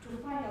to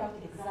find out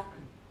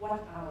exactly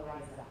what our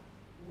rights are.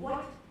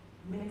 What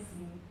makes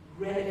me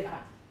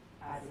relevant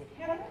as a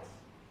parent,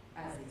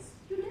 as a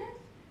student,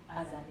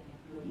 as an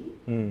employee,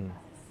 as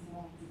a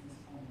small business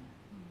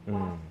owner.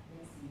 What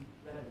makes me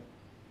relevant?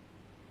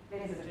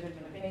 Ladies and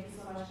gentlemen, thank you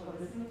so much for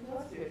listening to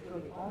us. We are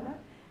truly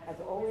honored. As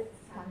always,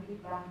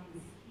 Stanbic Bank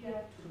is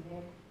here to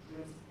make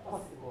dreams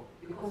possible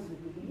because we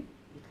believe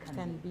it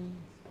can be.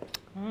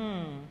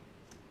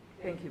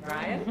 Thank you,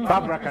 Brian.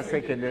 Barbara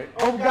Kaseke.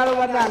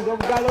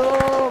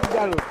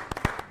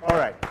 All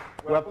right.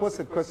 We have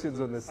posted questions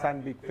on the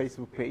Stanbic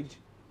Facebook page.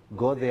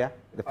 Go there.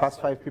 The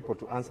first 5 people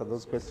to answer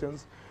those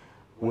questions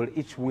will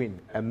each win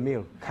a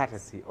meal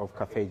courtesy of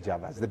Cafe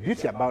Javas. The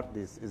beauty about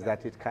this is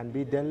that it can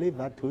be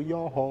delivered to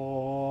your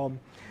home.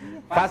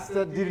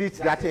 Faster, delete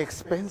that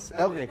expense.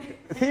 Okay.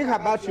 Think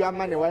about your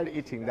money while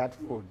eating that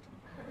food.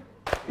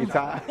 It's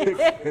an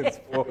expense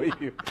for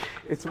you.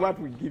 It's what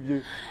we give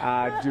you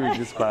during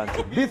this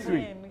quarantine.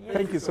 B3,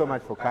 thank you so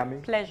much for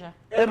coming. Pleasure.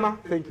 Emma,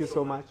 thank you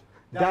so much.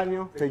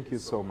 Daniel, thank you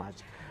so much.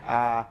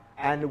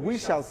 And we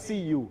shall see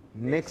you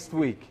next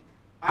week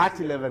at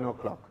 11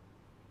 o'clock,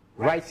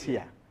 right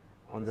here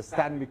on the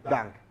Stanbic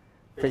Bank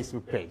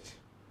Facebook page.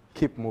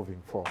 Keep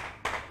moving forward.